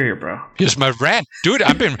 And I hear you, bro. Here's my rant, dude.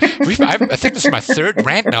 I think this is my third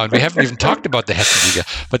rant now, and we haven't even talked about the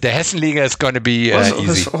Hessenliga. But the Hessenliga is going to be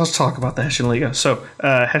easy. Let's talk about the Hessenliga. So,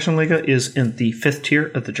 Hessenliga is in the 5th tier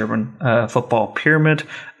of the German football pyramid.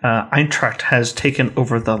 Eintracht has taken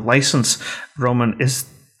over the license. Roman is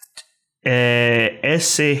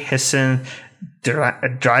SC Hessen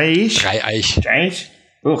Dreieich.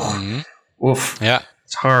 Oof. Yeah.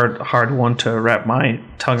 It's hard one to wrap my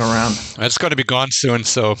tongue around. It's going to be gone soon,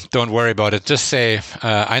 so don't worry about it. Just say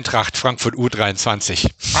Eintracht Frankfurt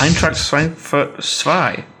U23. Eintracht Frankfurt 2.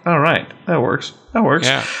 All right, that works.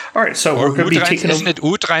 Yeah. All right, so we're going to be taking over. Isn't it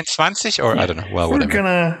U23 or I don't know. Well,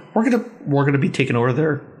 whatever. We're gonna be taking over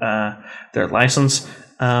their license.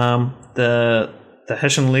 The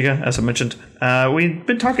Hessenliga, as I mentioned, we've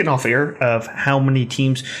been talking off air of how many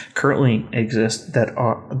teams currently exist that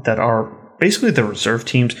are basically the reserve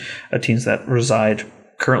teams that reside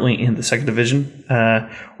currently in the 2nd division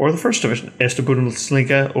or the 1st division, Erste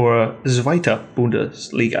Bundesliga or Zweite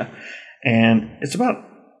Bundesliga, and it's about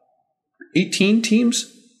 18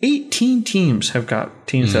 teams. 18 teams have got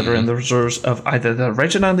teams that are in the reserves of either the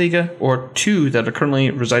Regionalliga or 2 that are currently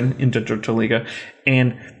residing in the Dritte Liga,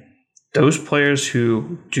 and those players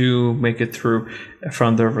who do make it through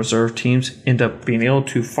from their reserve teams end up being able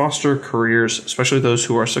to foster careers, especially those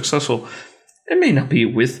who are successful. It may not be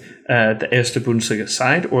with the Erste Bundesliga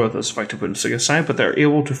side or the Zweite Bundesliga side, but they're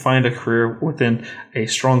able to find a career within a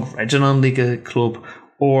strong Regionalliga club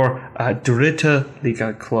or a Dritte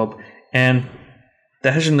Liga club. And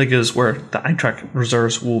the Hessenliga is where the Eintracht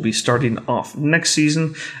reserves will be starting off next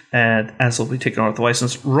season, and as they'll be taking over the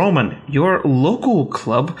license. Roman, your local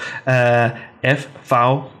club,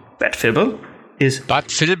 FV Bad Vilbel, is part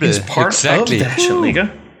exactly. of the Hessenliga,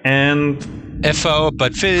 and FV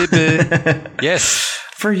Bad Vilbel. Yes.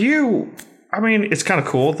 For you, I mean, it's kind of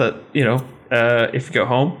cool that if you go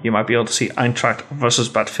home, you might be able to see Eintracht versus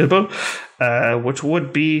Bad Vilbel, which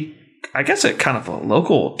would be, I guess, a kind of a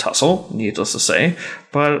local tussle, needless to say.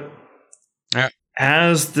 But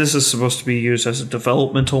as this is supposed to be used as a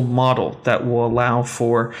developmental model that will allow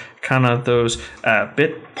for kind of those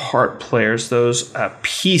bit part players, those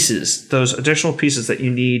pieces, those additional pieces that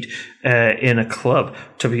you need in a club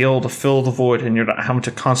to be able to fill the void, and you're not having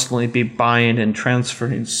to constantly be buying and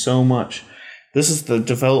transferring so much. This is the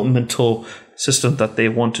developmental system that they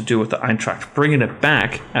want to do with the Eintracht, bringing it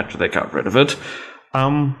back after they got rid of it.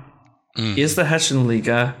 Is the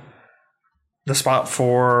Hessenliga the spot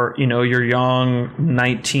for, your young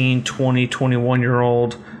 19, 20,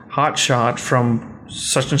 21-year-old hotshot from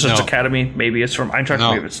such and such academy? Maybe it's from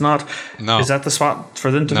Eintracht, maybe it's not. No. Is that the spot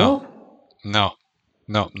for them to develop? No,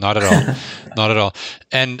 not at all. Not at all.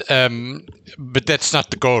 And but that's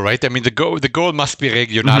not the goal, right? I mean, the goal must be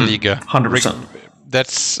Regionalliga. 100%.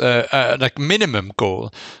 That's like minimum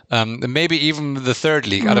goal. Maybe even the third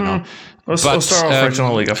league. I don't know. Let's start off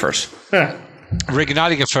Regionalliga first. Yeah.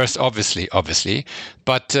 Regionalliga first, obviously,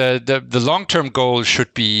 but the long-term goal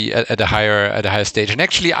should be at a higher stage. And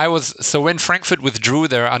actually, when Frankfurt withdrew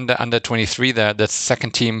their under 23, the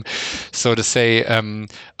second team, so to say,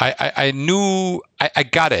 I knew I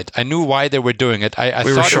got it. I knew why they were doing it. I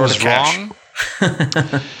thought it was wrong.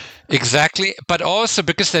 Exactly, but also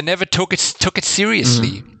because they never took it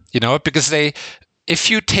seriously. Because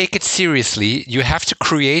if you take it seriously, you have to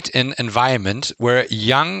create an environment where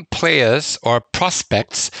young players or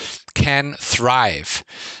prospects can thrive.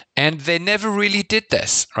 And they never really did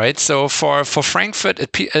this, right? So for Frankfurt,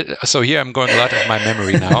 so here I'm going a lot of my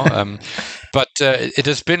memory now, but it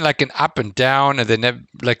has been like an up and down, and they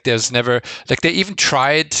they even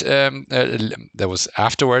tried. There was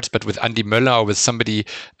afterwards, but with Andi Möller or with somebody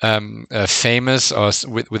famous, or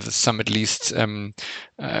with some at least,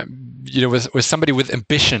 with somebody with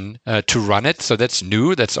ambition to run it. So that's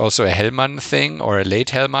new. That's also a Hellmann thing, or a late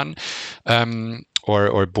Hellmann.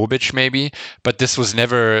 Or Bobic maybe, but this was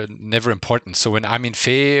never important. So when Armin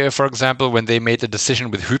Fee, for example, when they made the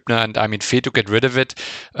decision with Hübner and Armin Fee to get rid of it,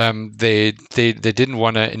 they didn't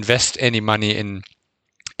want to invest any money in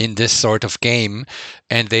this sort of game,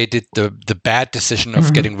 and they did the bad decision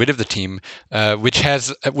of getting rid of the team, which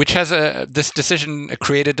has this decision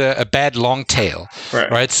created a bad long tail,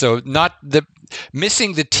 right? So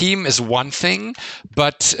missing the team is one thing,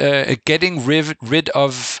 but getting rid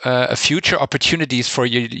of future opportunities for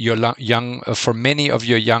your young, for many of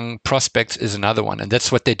your young prospects is another one. And that's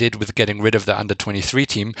what they did with getting rid of the under 23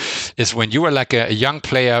 team. Is when you are like a young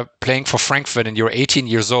player playing for Frankfurt and you're 18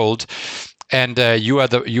 years old, and you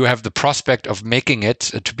have the prospect of making it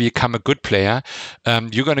to become a good player,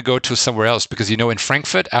 you're going to go to somewhere else, because in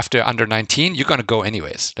Frankfurt after under 19 you're going to go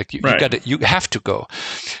anyways. Like you have to go.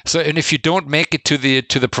 So, and if you don't make it to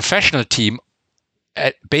the professional team,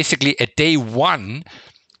 basically at day one,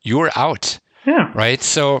 you're out. Yeah. Right.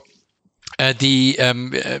 So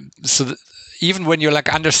even when you're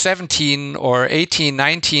like under 17 or 18,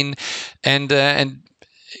 19,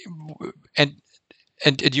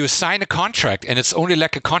 and you sign a contract, and it's only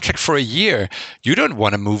like a contract for a year, you don't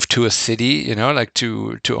want to move to a city, like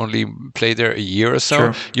to only play there a year or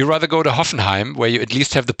so. Sure. You rather go to Hoffenheim, where you at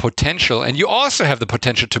least have the potential, and you also have the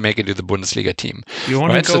potential to make it to the Bundesliga team. You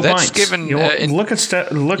want to go so that's Mainz. Given, look at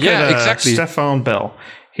exactly. Stefan Bell.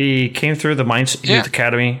 He came through the Mainz Youth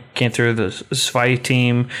Academy, came through the Zwei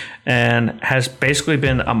team, and has basically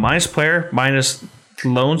been a Mainz player minus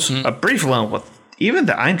loans, a brief loan with even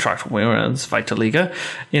the Eintracht when we were in Zweite Liga,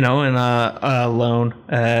 in a loan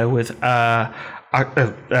with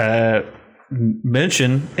München,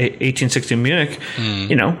 1860 Munich.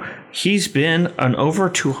 He's been an over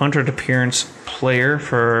 200 appearance player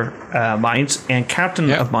for Mainz and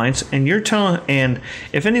captain of Mainz. And and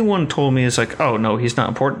if anyone told me it's like, oh no, he's not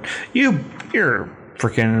important, you're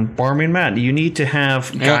freaking barming mad. You need to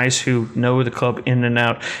have guys who know the club in and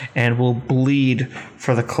out and will bleed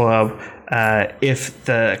for the club. If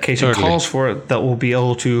the occasion calls for it, that will be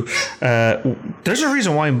able to. There's a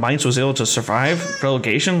reason why Mainz was able to survive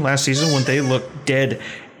relegation last season when they looked dead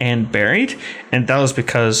and buried, and that was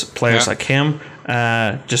because players like him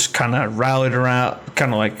just kind of rallied around,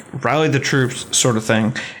 kind of like rallied the troops, sort of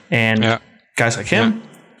thing, and guys like him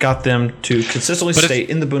got them to consistently stay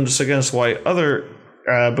in the Bundesliga. That's why other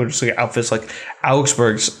Bundesliga outfits like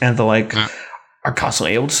Augsburg's and the like. Are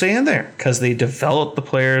constantly able to stay in there because they develop the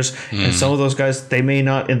players, and some of those guys, they may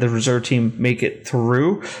not in the reserve team make it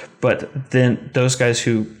through, but then those guys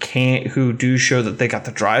who do show that they got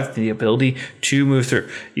the drive, the ability to move through,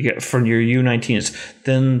 you get from your U19s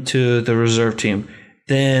then to the reserve team.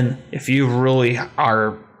 Then if you really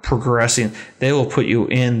are progressing, they will put you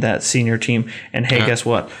in that senior team. And hey, guess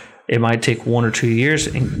what? It might take 1 or 2 years,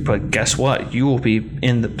 but guess what? You will be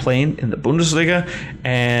in the Bundesliga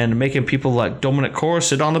and making people like Dominic Kor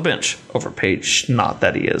sit on the bench, overpaid not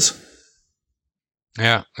that he is.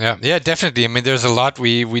 Yeah, definitely. I mean, there's a lot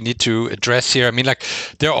we need to address here. I mean, like,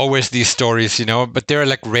 there are always these stories, but they're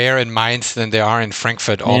like rare in Mainz than they are in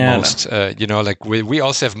Frankfurt almost. Yeah, like we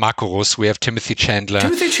also have Marco Rus, we have Timothy Chandler.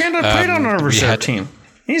 Timothy Chandler played on our reserve team.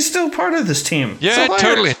 He's still part of this team. Yeah,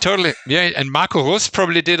 totally. Yeah, and Marco Rus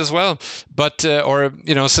probably did as well. But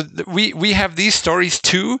so we have these stories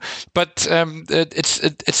too. But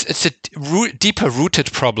it's a deeper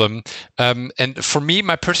rooted problem. And for me,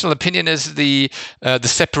 my personal opinion is the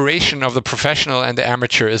separation of the professional and the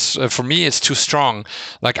amateur is for me it's too strong.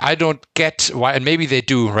 Like I don't get why, and maybe they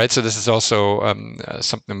do, right? So this is also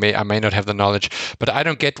something I may not have the knowledge, but I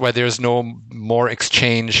don't get why there's no more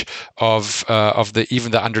exchange of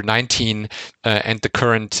the under 19 and the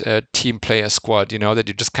current team player squad, that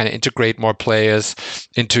you just kind of integrate more players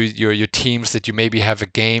into your teams, that you maybe have a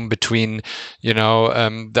game between,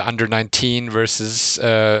 the under 19 versus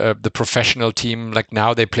the professional team. Like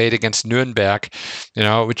now they played against Nuremberg,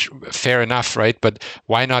 which fair enough, right? But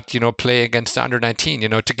why not, play against the under 19,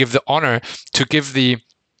 to give the honor, to give the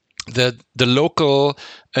local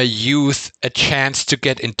youth a chance to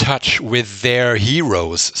get in touch with their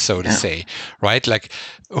heroes, so to say, right? Like,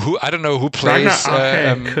 I don't know who plays.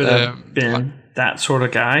 Could have been that sort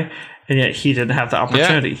of guy, and yet he didn't have the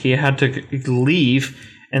opportunity. Yeah. He had to leave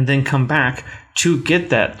and then come back to get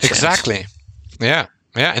that chance. Exactly. Yeah.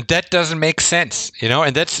 Yeah, and that doesn't make sense,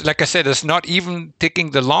 and that's, like I said, it's not even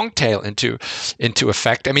taking the long tail into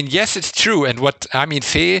effect. I mean, yes, it's true. And what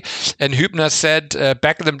Fee and Hübner said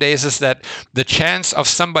back in the days is that the chance of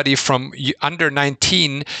somebody from under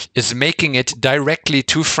 19 is making it directly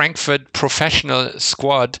to Frankfurt professional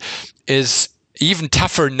squad is even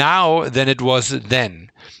tougher now than it was then.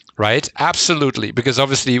 Right, absolutely, because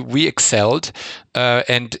obviously we excelled,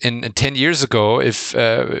 and 10 years ago, if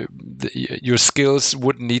your skills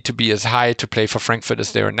wouldn't need to be as high to play for Frankfurt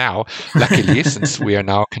as they are now, luckily, since we are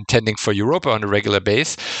now contending for Europa on a regular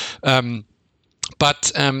base.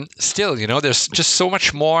 But still, there's just so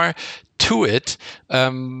much more to it,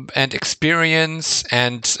 and experience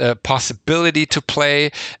and possibility to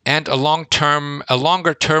play and a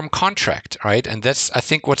longer term contract, right? And that's, I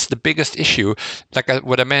think, what's the biggest issue. Like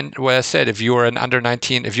what I said, if you're an under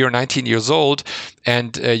 19, if you're 19 years old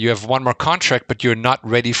and you have one more contract, but you're not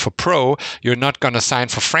ready for pro, you're not going to sign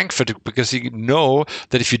for Frankfurt because you know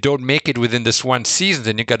that if you don't make it within this one season,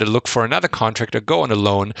 then you got to look for another contract or go on a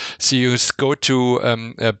loan. So you go to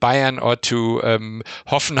Bayern or to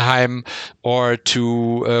Hoffenheim or to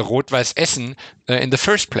Rot-Weiß Essen in the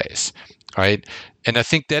first place, right? And I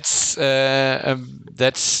think that's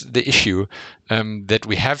the issue that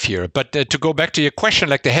we have here. But to go back to your question,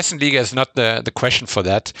 like the Hessenliga is not the question for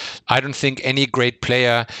that. I don't think any great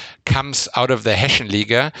player comes out of the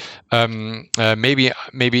Hessenliga.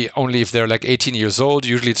 Maybe only if they're like 18 years old.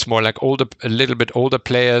 Usually it's more like a little bit older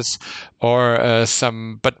players or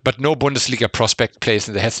but no Bundesliga prospect plays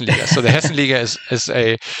in the Hessenliga. So the Hessenliga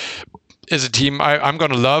is a team I'm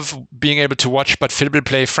going to love being able to watch Bad Vilbel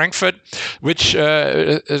play Frankfurt, which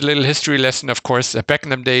a little history lesson, of course, back in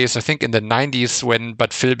them days, I think in the 90s when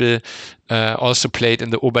Bad Vilbel also played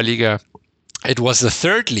in the Oberliga. It was the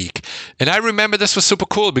third league. And I remember this was super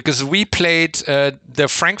cool because we played, the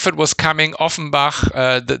Frankfurt was coming, Offenbach,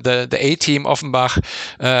 the A-team, Offenbach.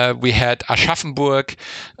 We had Aschaffenburg,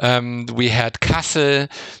 we had Kassel,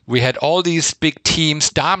 we had all these big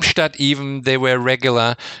teams, Darmstadt even, they were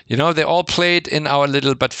regular. They all played in our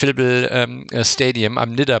little Bad Vilbel stadium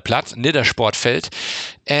am Niddersportfeld.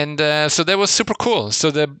 And so that was super cool.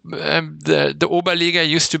 So the Oberliga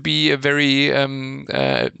used to be a very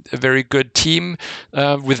good team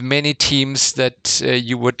with many teams that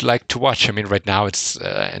you would like to watch. I mean, right now it's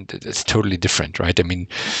totally different, right? I mean,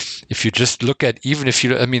 if you just look at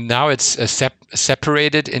now it's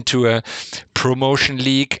separated into a promotion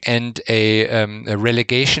league and a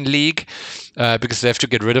relegation league because they have to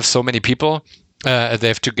get rid of so many people. They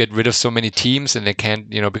have to get rid of so many teams, and they can't,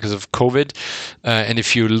 because of COVID. And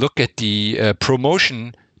if you look at the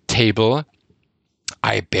promotion table,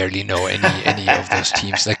 I barely know any of those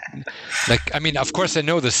teams. Like I mean, of course, I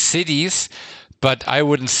know the cities, but I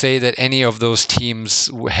wouldn't say that any of those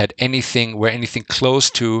teams were anything close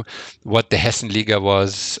to what the Hessenliga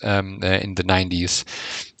was in the 90s.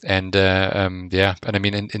 And but I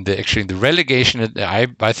mean, in the relegation,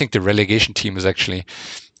 I think the relegation team is actually.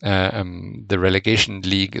 The relegation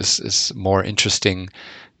league is more interesting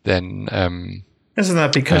than. Isn't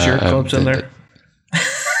that because your club's in there?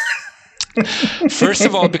 First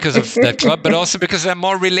of all, because of that club, but also because I'm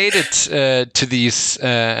more related to these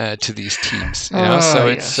teams. So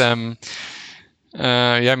it's I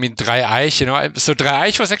mean, Dreieich. So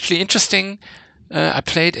Dreieich was actually interesting. I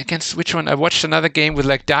played against which one? I watched another game with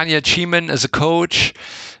like Daniel Schiemann as a coach,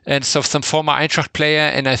 and so some former Eintracht player,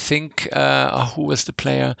 and I think who was the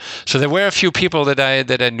player? So there were a few people that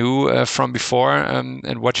I knew from before,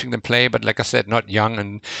 and watching them play, but like I said, not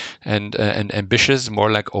young and ambitious,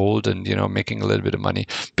 more like old and making a little bit of money,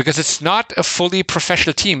 because it's not a fully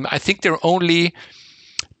professional team. I think there are only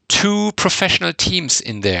 2 professional teams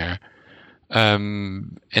in there,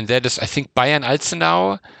 and that is, I think, Bayern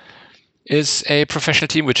Alzenau is a professional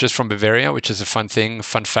team, which is from Bavaria, which is a fun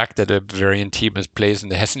fact that a Bavarian team plays in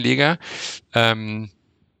the Hessenliga.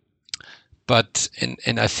 But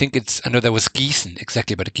I think I know there was Gießen,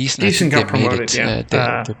 exactly, but Gießen got promoted,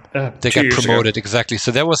 they got promoted, exactly.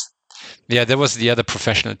 So that was the other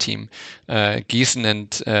professional team, Gießen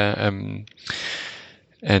and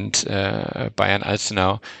Bayern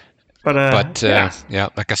Alzenau. But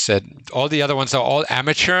like I said, all the other ones are all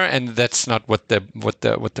amateur, and that's not what the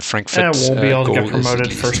Frankfurt we'll be able to get promoted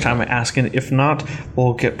is, first time asking. If not,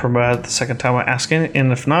 we'll get promoted the second time asking,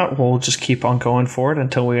 and if not, we'll just keep on going forward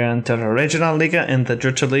until we enter the Regionalliga and the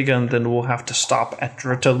Dritte Liga, and then we'll have to stop at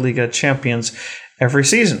Dritte Liga champions every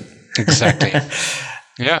season. Exactly.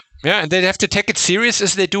 Yeah, and they have to take it serious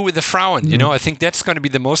as they do with the Frauen. I think that's going to be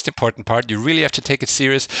the most important part. You really have to take it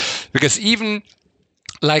serious, because even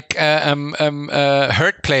like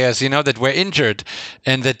hurt players, that were injured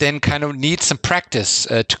and that then kind of need some practice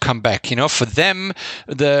to come back. For them,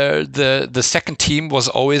 the second team was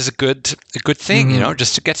always a good thing.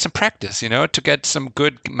 Just to get some practice. To get some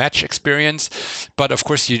good match experience. But of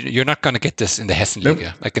course, you're not going to get this in the Hessenliga.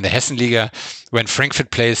 Nope. Like in the Hessenliga, when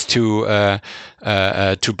Frankfurt plays to Bad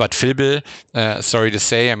Vilbel, sorry to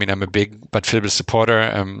say, I mean, I'm a big Bad Vilbel supporter,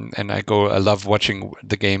 and I love watching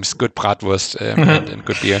the games. Good bratwurst and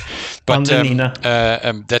good beer, but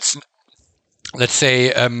that's, let's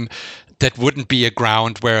say, that wouldn't be a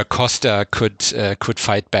ground where Costa could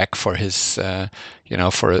fight back for his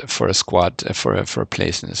for a squad, for a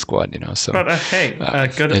place in the squad. So, but hey, a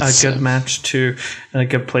good match to, and a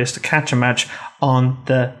good place to catch a match on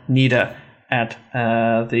the Nida at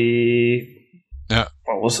the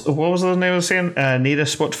what was the name of the scene? Nida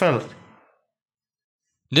Sportfeld.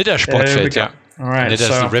 Nida Sportfeld, yeah. All right,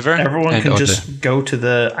 so the river, everyone can just go to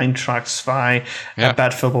the Eintracht Zwei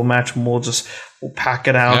Bad Vilbel match, and we'll pack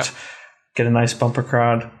it out, get a nice bumper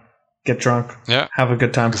crowd, get drunk, have a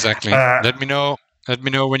good time. Exactly. Let me know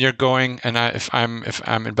when you're going, and if I'm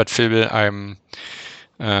in Bad Vilbel,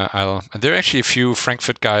 there are actually a few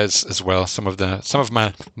Frankfurt guys as well. Some of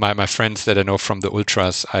my friends that I know from the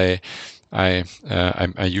Ultras, I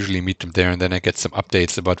usually meet them there, and then I get some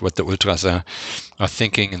updates about what the Ultras are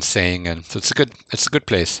thinking and saying, and so it's a good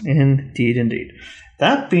place. Indeed.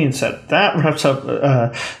 That being said, that wraps up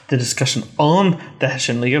the discussion on the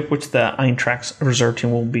Hessenliga, which the Eintracht's reserve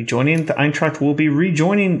team will be joining. The Eintracht will be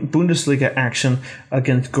rejoining Bundesliga action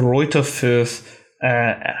against Greuther Fürth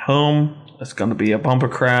at home. It's going to be a bumper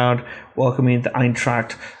crowd welcoming the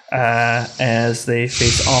Eintracht as they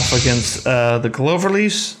face off against the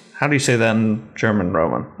Gloverlies. How do you say that in German,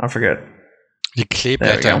 Roman? I forget. Die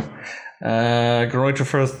Kleeblätter. Greuther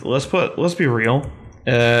Fürth, let's be real.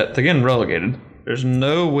 They're getting relegated. There's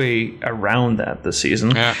no way around that this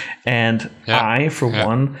season. Yeah. And I, for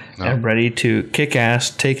one, am ready to kick ass,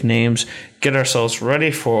 take names, get ourselves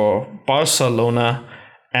ready for Barcelona.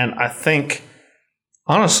 And I think,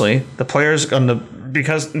 honestly, the players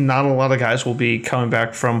because not a lot of guys will be coming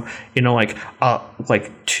back from,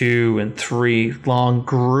 like 2 and 3 long,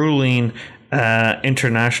 grueling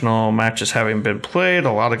international matches having been played.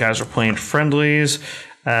 A lot of guys are playing friendlies.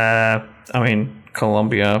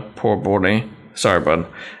 Colombia, poor Bordy. Sorry, bud.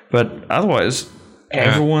 But otherwise,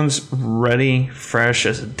 everyone's ready, fresh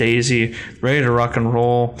as a daisy, ready to rock and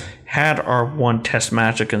roll. Had our one test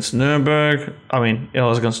match against Nuremberg. It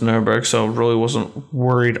was against Nuremberg, so really wasn't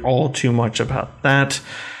worried all too much about that.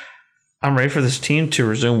 I'm ready for this team to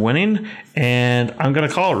resume winning, and I'm going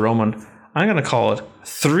to call it, Roman. I'm going to call it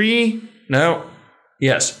 3-1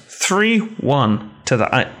 to the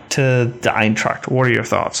Eintracht. What are your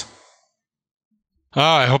thoughts? Oh,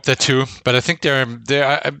 I hope that too. But I think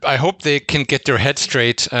I hope they can get their head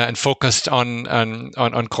straight and focused on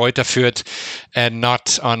Kräuter Fürth and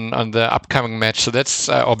not on the upcoming match. So that's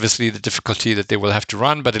obviously the difficulty that they will have to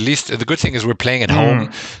run. But at least the good thing is we're playing at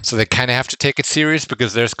home, so they kind of have to take it serious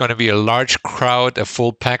because there's going to be a large crowd, a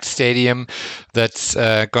full packed stadium that's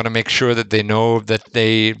going to make sure that they know that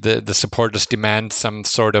the supporters demand some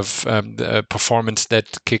sort of performance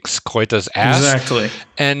that kicks Kräuter's ass. Exactly.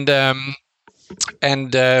 And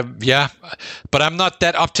but I'm not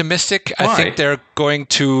that optimistic. Why? I think they're going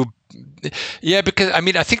to, because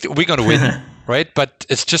I think we're going to win, right? But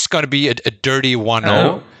it's just going to be a dirty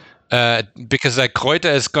 1-0. Because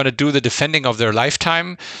Kräuter is going to do the defending of their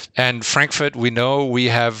lifetime, and Frankfurt, we know we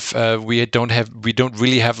don't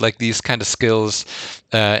really have like these kind of skills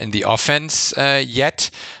in the offense yet,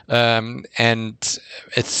 and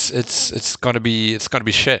it's going to be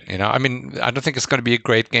shit. I mean, I don't think it's going to be a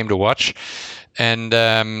great game to watch, and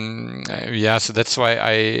so that's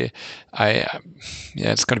why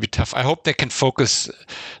it's going to be tough. I hope they can focus.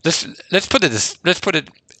 Let's put it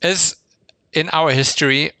as. In our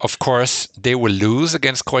history, of course, they will lose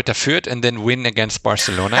against Kräuter Fürth and then win against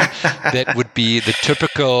Barcelona. That would be the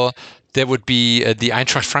typical. That would be the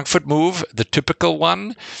Eintracht Frankfurt move, the typical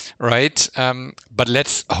one, right? But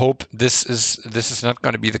let's hope this is not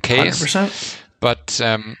going to be the case. 100%. But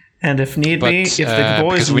and if need be, if the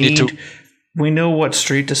boys we know what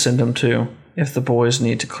street to send them to if the boys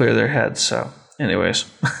need to clear their heads. So, anyways.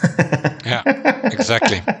 Yeah,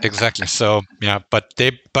 exactly. So but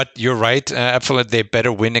you're right. Absolutely, they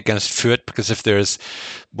better win against Fürth because if there's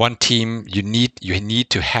one team you need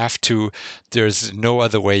to have to. There's no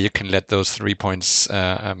other way you can let those 3 points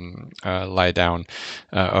lie down.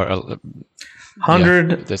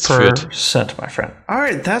 100%, my friend. All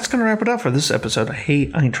right, that's going to wrap it up for this episode of Hey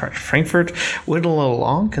Eintracht Frankfurt. Went a little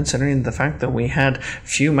long considering the fact that we had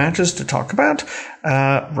few matches to talk about.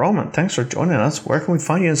 Roman, thanks for joining us. Where can we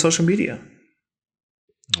find you on social media?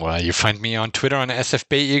 Well, you find me on Twitter on SF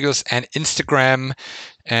Bay Eagles and Instagram,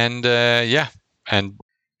 and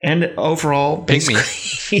And overall,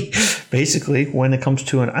 basically, when it comes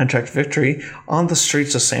to an Eintracht victory on the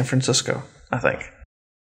streets of San Francisco, I think.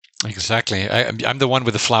 Exactly. I'm the one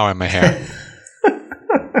with the flower in my hair.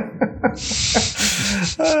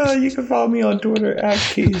 You can follow me on Twitter at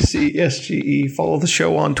KCSGE. Follow the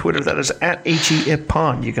show on Twitter. That is at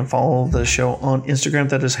HEIPON. You can follow the show on Instagram.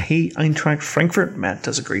 That is Hey Eintracht Frankfurt. Matt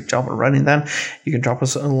does a great job of writing that. You can drop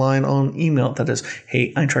us a line on email. That is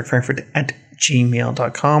Hey Eintracht Frankfurt at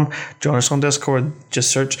gmail.com. Join us on Discord.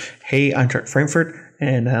 Just search Hey Eintracht Frankfurt.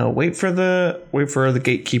 And wait for the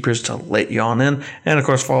gatekeepers to let you on in. And, of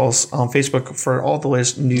course, follow us on Facebook for all the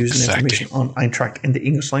latest news and information on Eintracht in the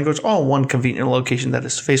English language, all in one convenient location. That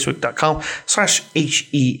is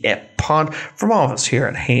facebook.com/HEFpod. From all of us here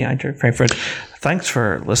at Hey Eintracht Frankfurt, thanks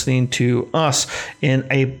for listening to us in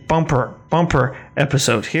a bumper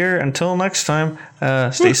episode here. Until next time,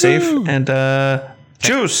 stay safe and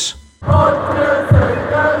juice.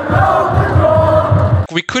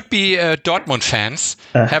 We could be Dortmund fans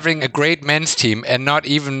having a great men's team and not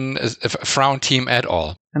even a Frauen team at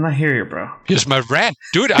all. And I hear you, bro. Here's my rant.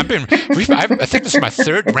 Dude, I think this is my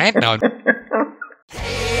third rant now.